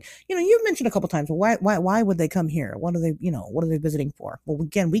visiting. You've mentioned a couple times, well, why would they come here? What are they visiting for? Well,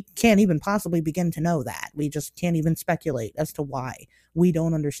 again, we can't even possibly begin to know that. We just can't even speculate as to why. We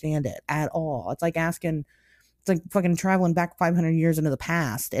don't understand it at all. It's like fucking traveling back 500 years into the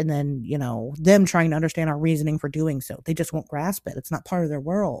past and then, them trying to understand our reasoning for doing so. They just won't grasp it. It's not part of their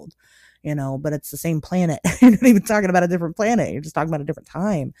world, but it's the same planet. You're not even talking about a different planet. You're just talking about a different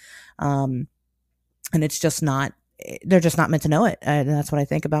time. And it's just not, they're just not meant to know it. And that's what I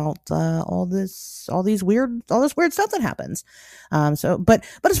think about all this weird stuff that happens. But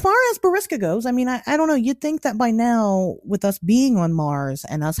as far as Boriska goes, I mean, I don't know. You'd think that by now, with us being on Mars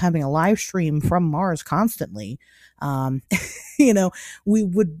and us having a live stream from Mars constantly, we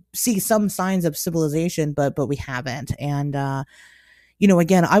would see some signs of civilization, but we haven't. And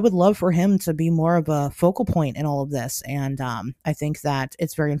again, I would love for him to be more of a focal point in all of this. And I think that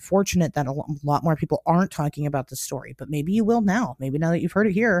it's very unfortunate that a lot more people aren't talking about this story, but maybe you will now. Maybe now that you've heard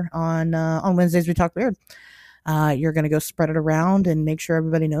it here on Wednesdays We Talk Weird, you're going to go spread it around and make sure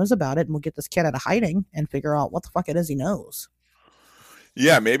everybody knows about it. And we'll get this kid out of hiding and figure out what the fuck it is he knows.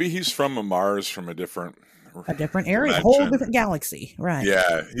 Yeah, maybe he's from a Mars from a different area, a whole different galaxy. Right.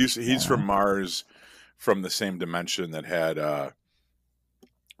 Yeah, he's from Mars from the same dimension that had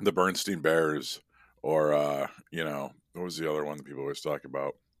the Bernstein Bears, or what was the other one that people always talk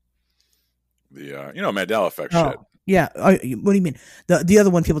about? The Mandela effect shit. Yeah. What do you mean? The other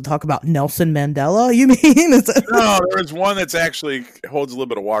one people talk about, Nelson Mandela? You mean? No, there's one that's actually holds a little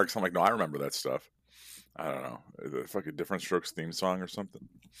bit of water. I'm like, no, I remember that stuff. I don't know, the fucking Different Strokes theme song or something.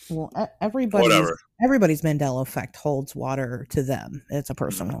 Well, everybody's Mandela effect holds water to them. It's a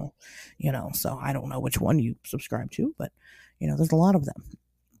personal, so I don't know which one you subscribe to, but there's a lot of them.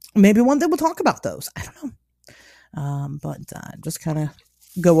 Maybe one day we'll talk about those. I don't know. But just kind of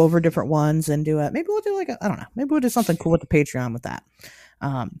go over different ones and do it. Maybe we'll do I don't know. Maybe we'll do something cool with the Patreon with that.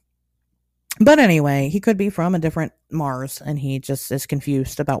 But anyway, he could be from a different Mars and he just is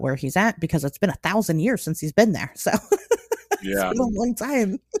confused about where he's at because it's been 1,000 years since he's been there. So yeah, it's been a long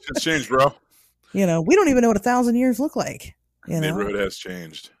time. It's changed, bro. We don't even know what 1,000 years look like. The neighborhood has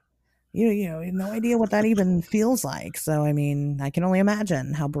changed. You have no idea what that even feels like. So, I mean, I can only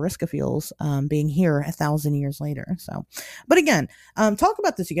imagine how Boriska feels being here 1,000 years later. So, but again, talk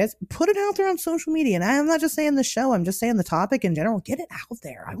about this, you guys. Put it out there on social media. And I'm not just saying the show. I'm just saying the topic in general. Get it out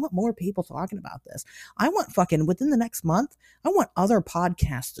there. I want more people talking about this. I want within the next month, I want other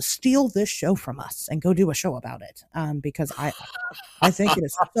podcasts to steal this show from us and go do a show about it. Because I think it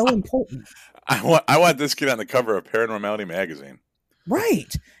is so important. I want this kid on the cover of Paranormality magazine.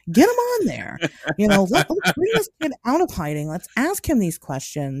 Right. Get him on there. Let's bring this kid out of hiding. Let's ask him these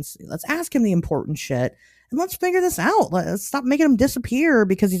questions. Let's ask him the important shit. And let's figure this out. Let's stop making him disappear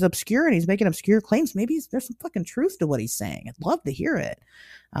because he's obscure and he's making obscure claims. Maybe there's some fucking truth to what he's saying. I'd love to hear it.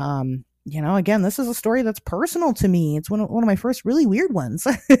 Again, this is a story that's personal to me. It's one of my first really weird ones.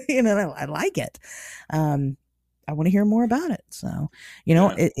 I like it. I want to hear more about it. So,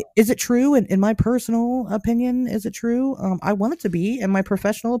 is it true? In my personal opinion, is it true? I want it to be. In my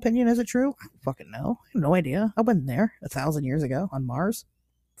professional opinion, is it true? I don't fucking know. I have no idea. I wasn't there 1,000 years ago on Mars.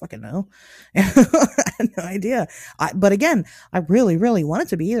 Fucking know. I had no idea. But again, I really, really want it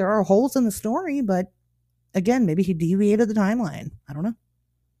to be. There are holes in the story, but again, maybe he deviated the timeline. I don't know.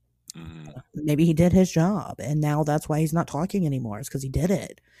 Maybe he did his job, and now that's why he's not talking anymore. It's because he did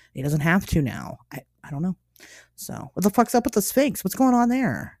it. He doesn't have to now. I don't know. So what the fuck's up with the Sphinx? What's going on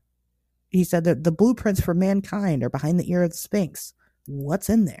there? He said that the blueprints for mankind are behind the ear of the Sphinx. What's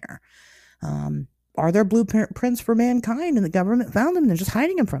in there? are there blueprints for mankind and the government found them and they're just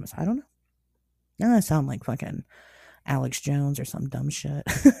hiding them from us? I don't know. Doesn't that sound like fucking Alex Jones or some dumb shit?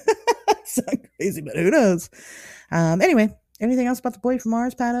 Sound crazy, but who knows? Anyway, anything else about the boy from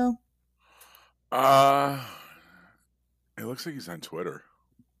Mars, Pato? It looks like he's on Twitter.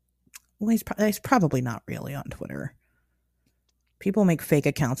 Well, he's probably not really on Twitter. People make fake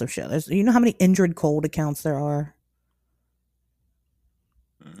accounts of shit. You know how many Injured Cold accounts there are?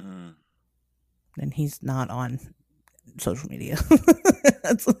 And he's not on social media.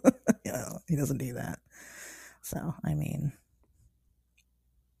 He doesn't do that. So, I mean.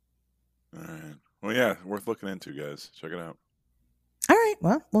 All right. Well, yeah, worth looking into, guys. Check it out. All right.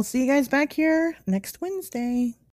 Well, we'll see you guys back here next Wednesday.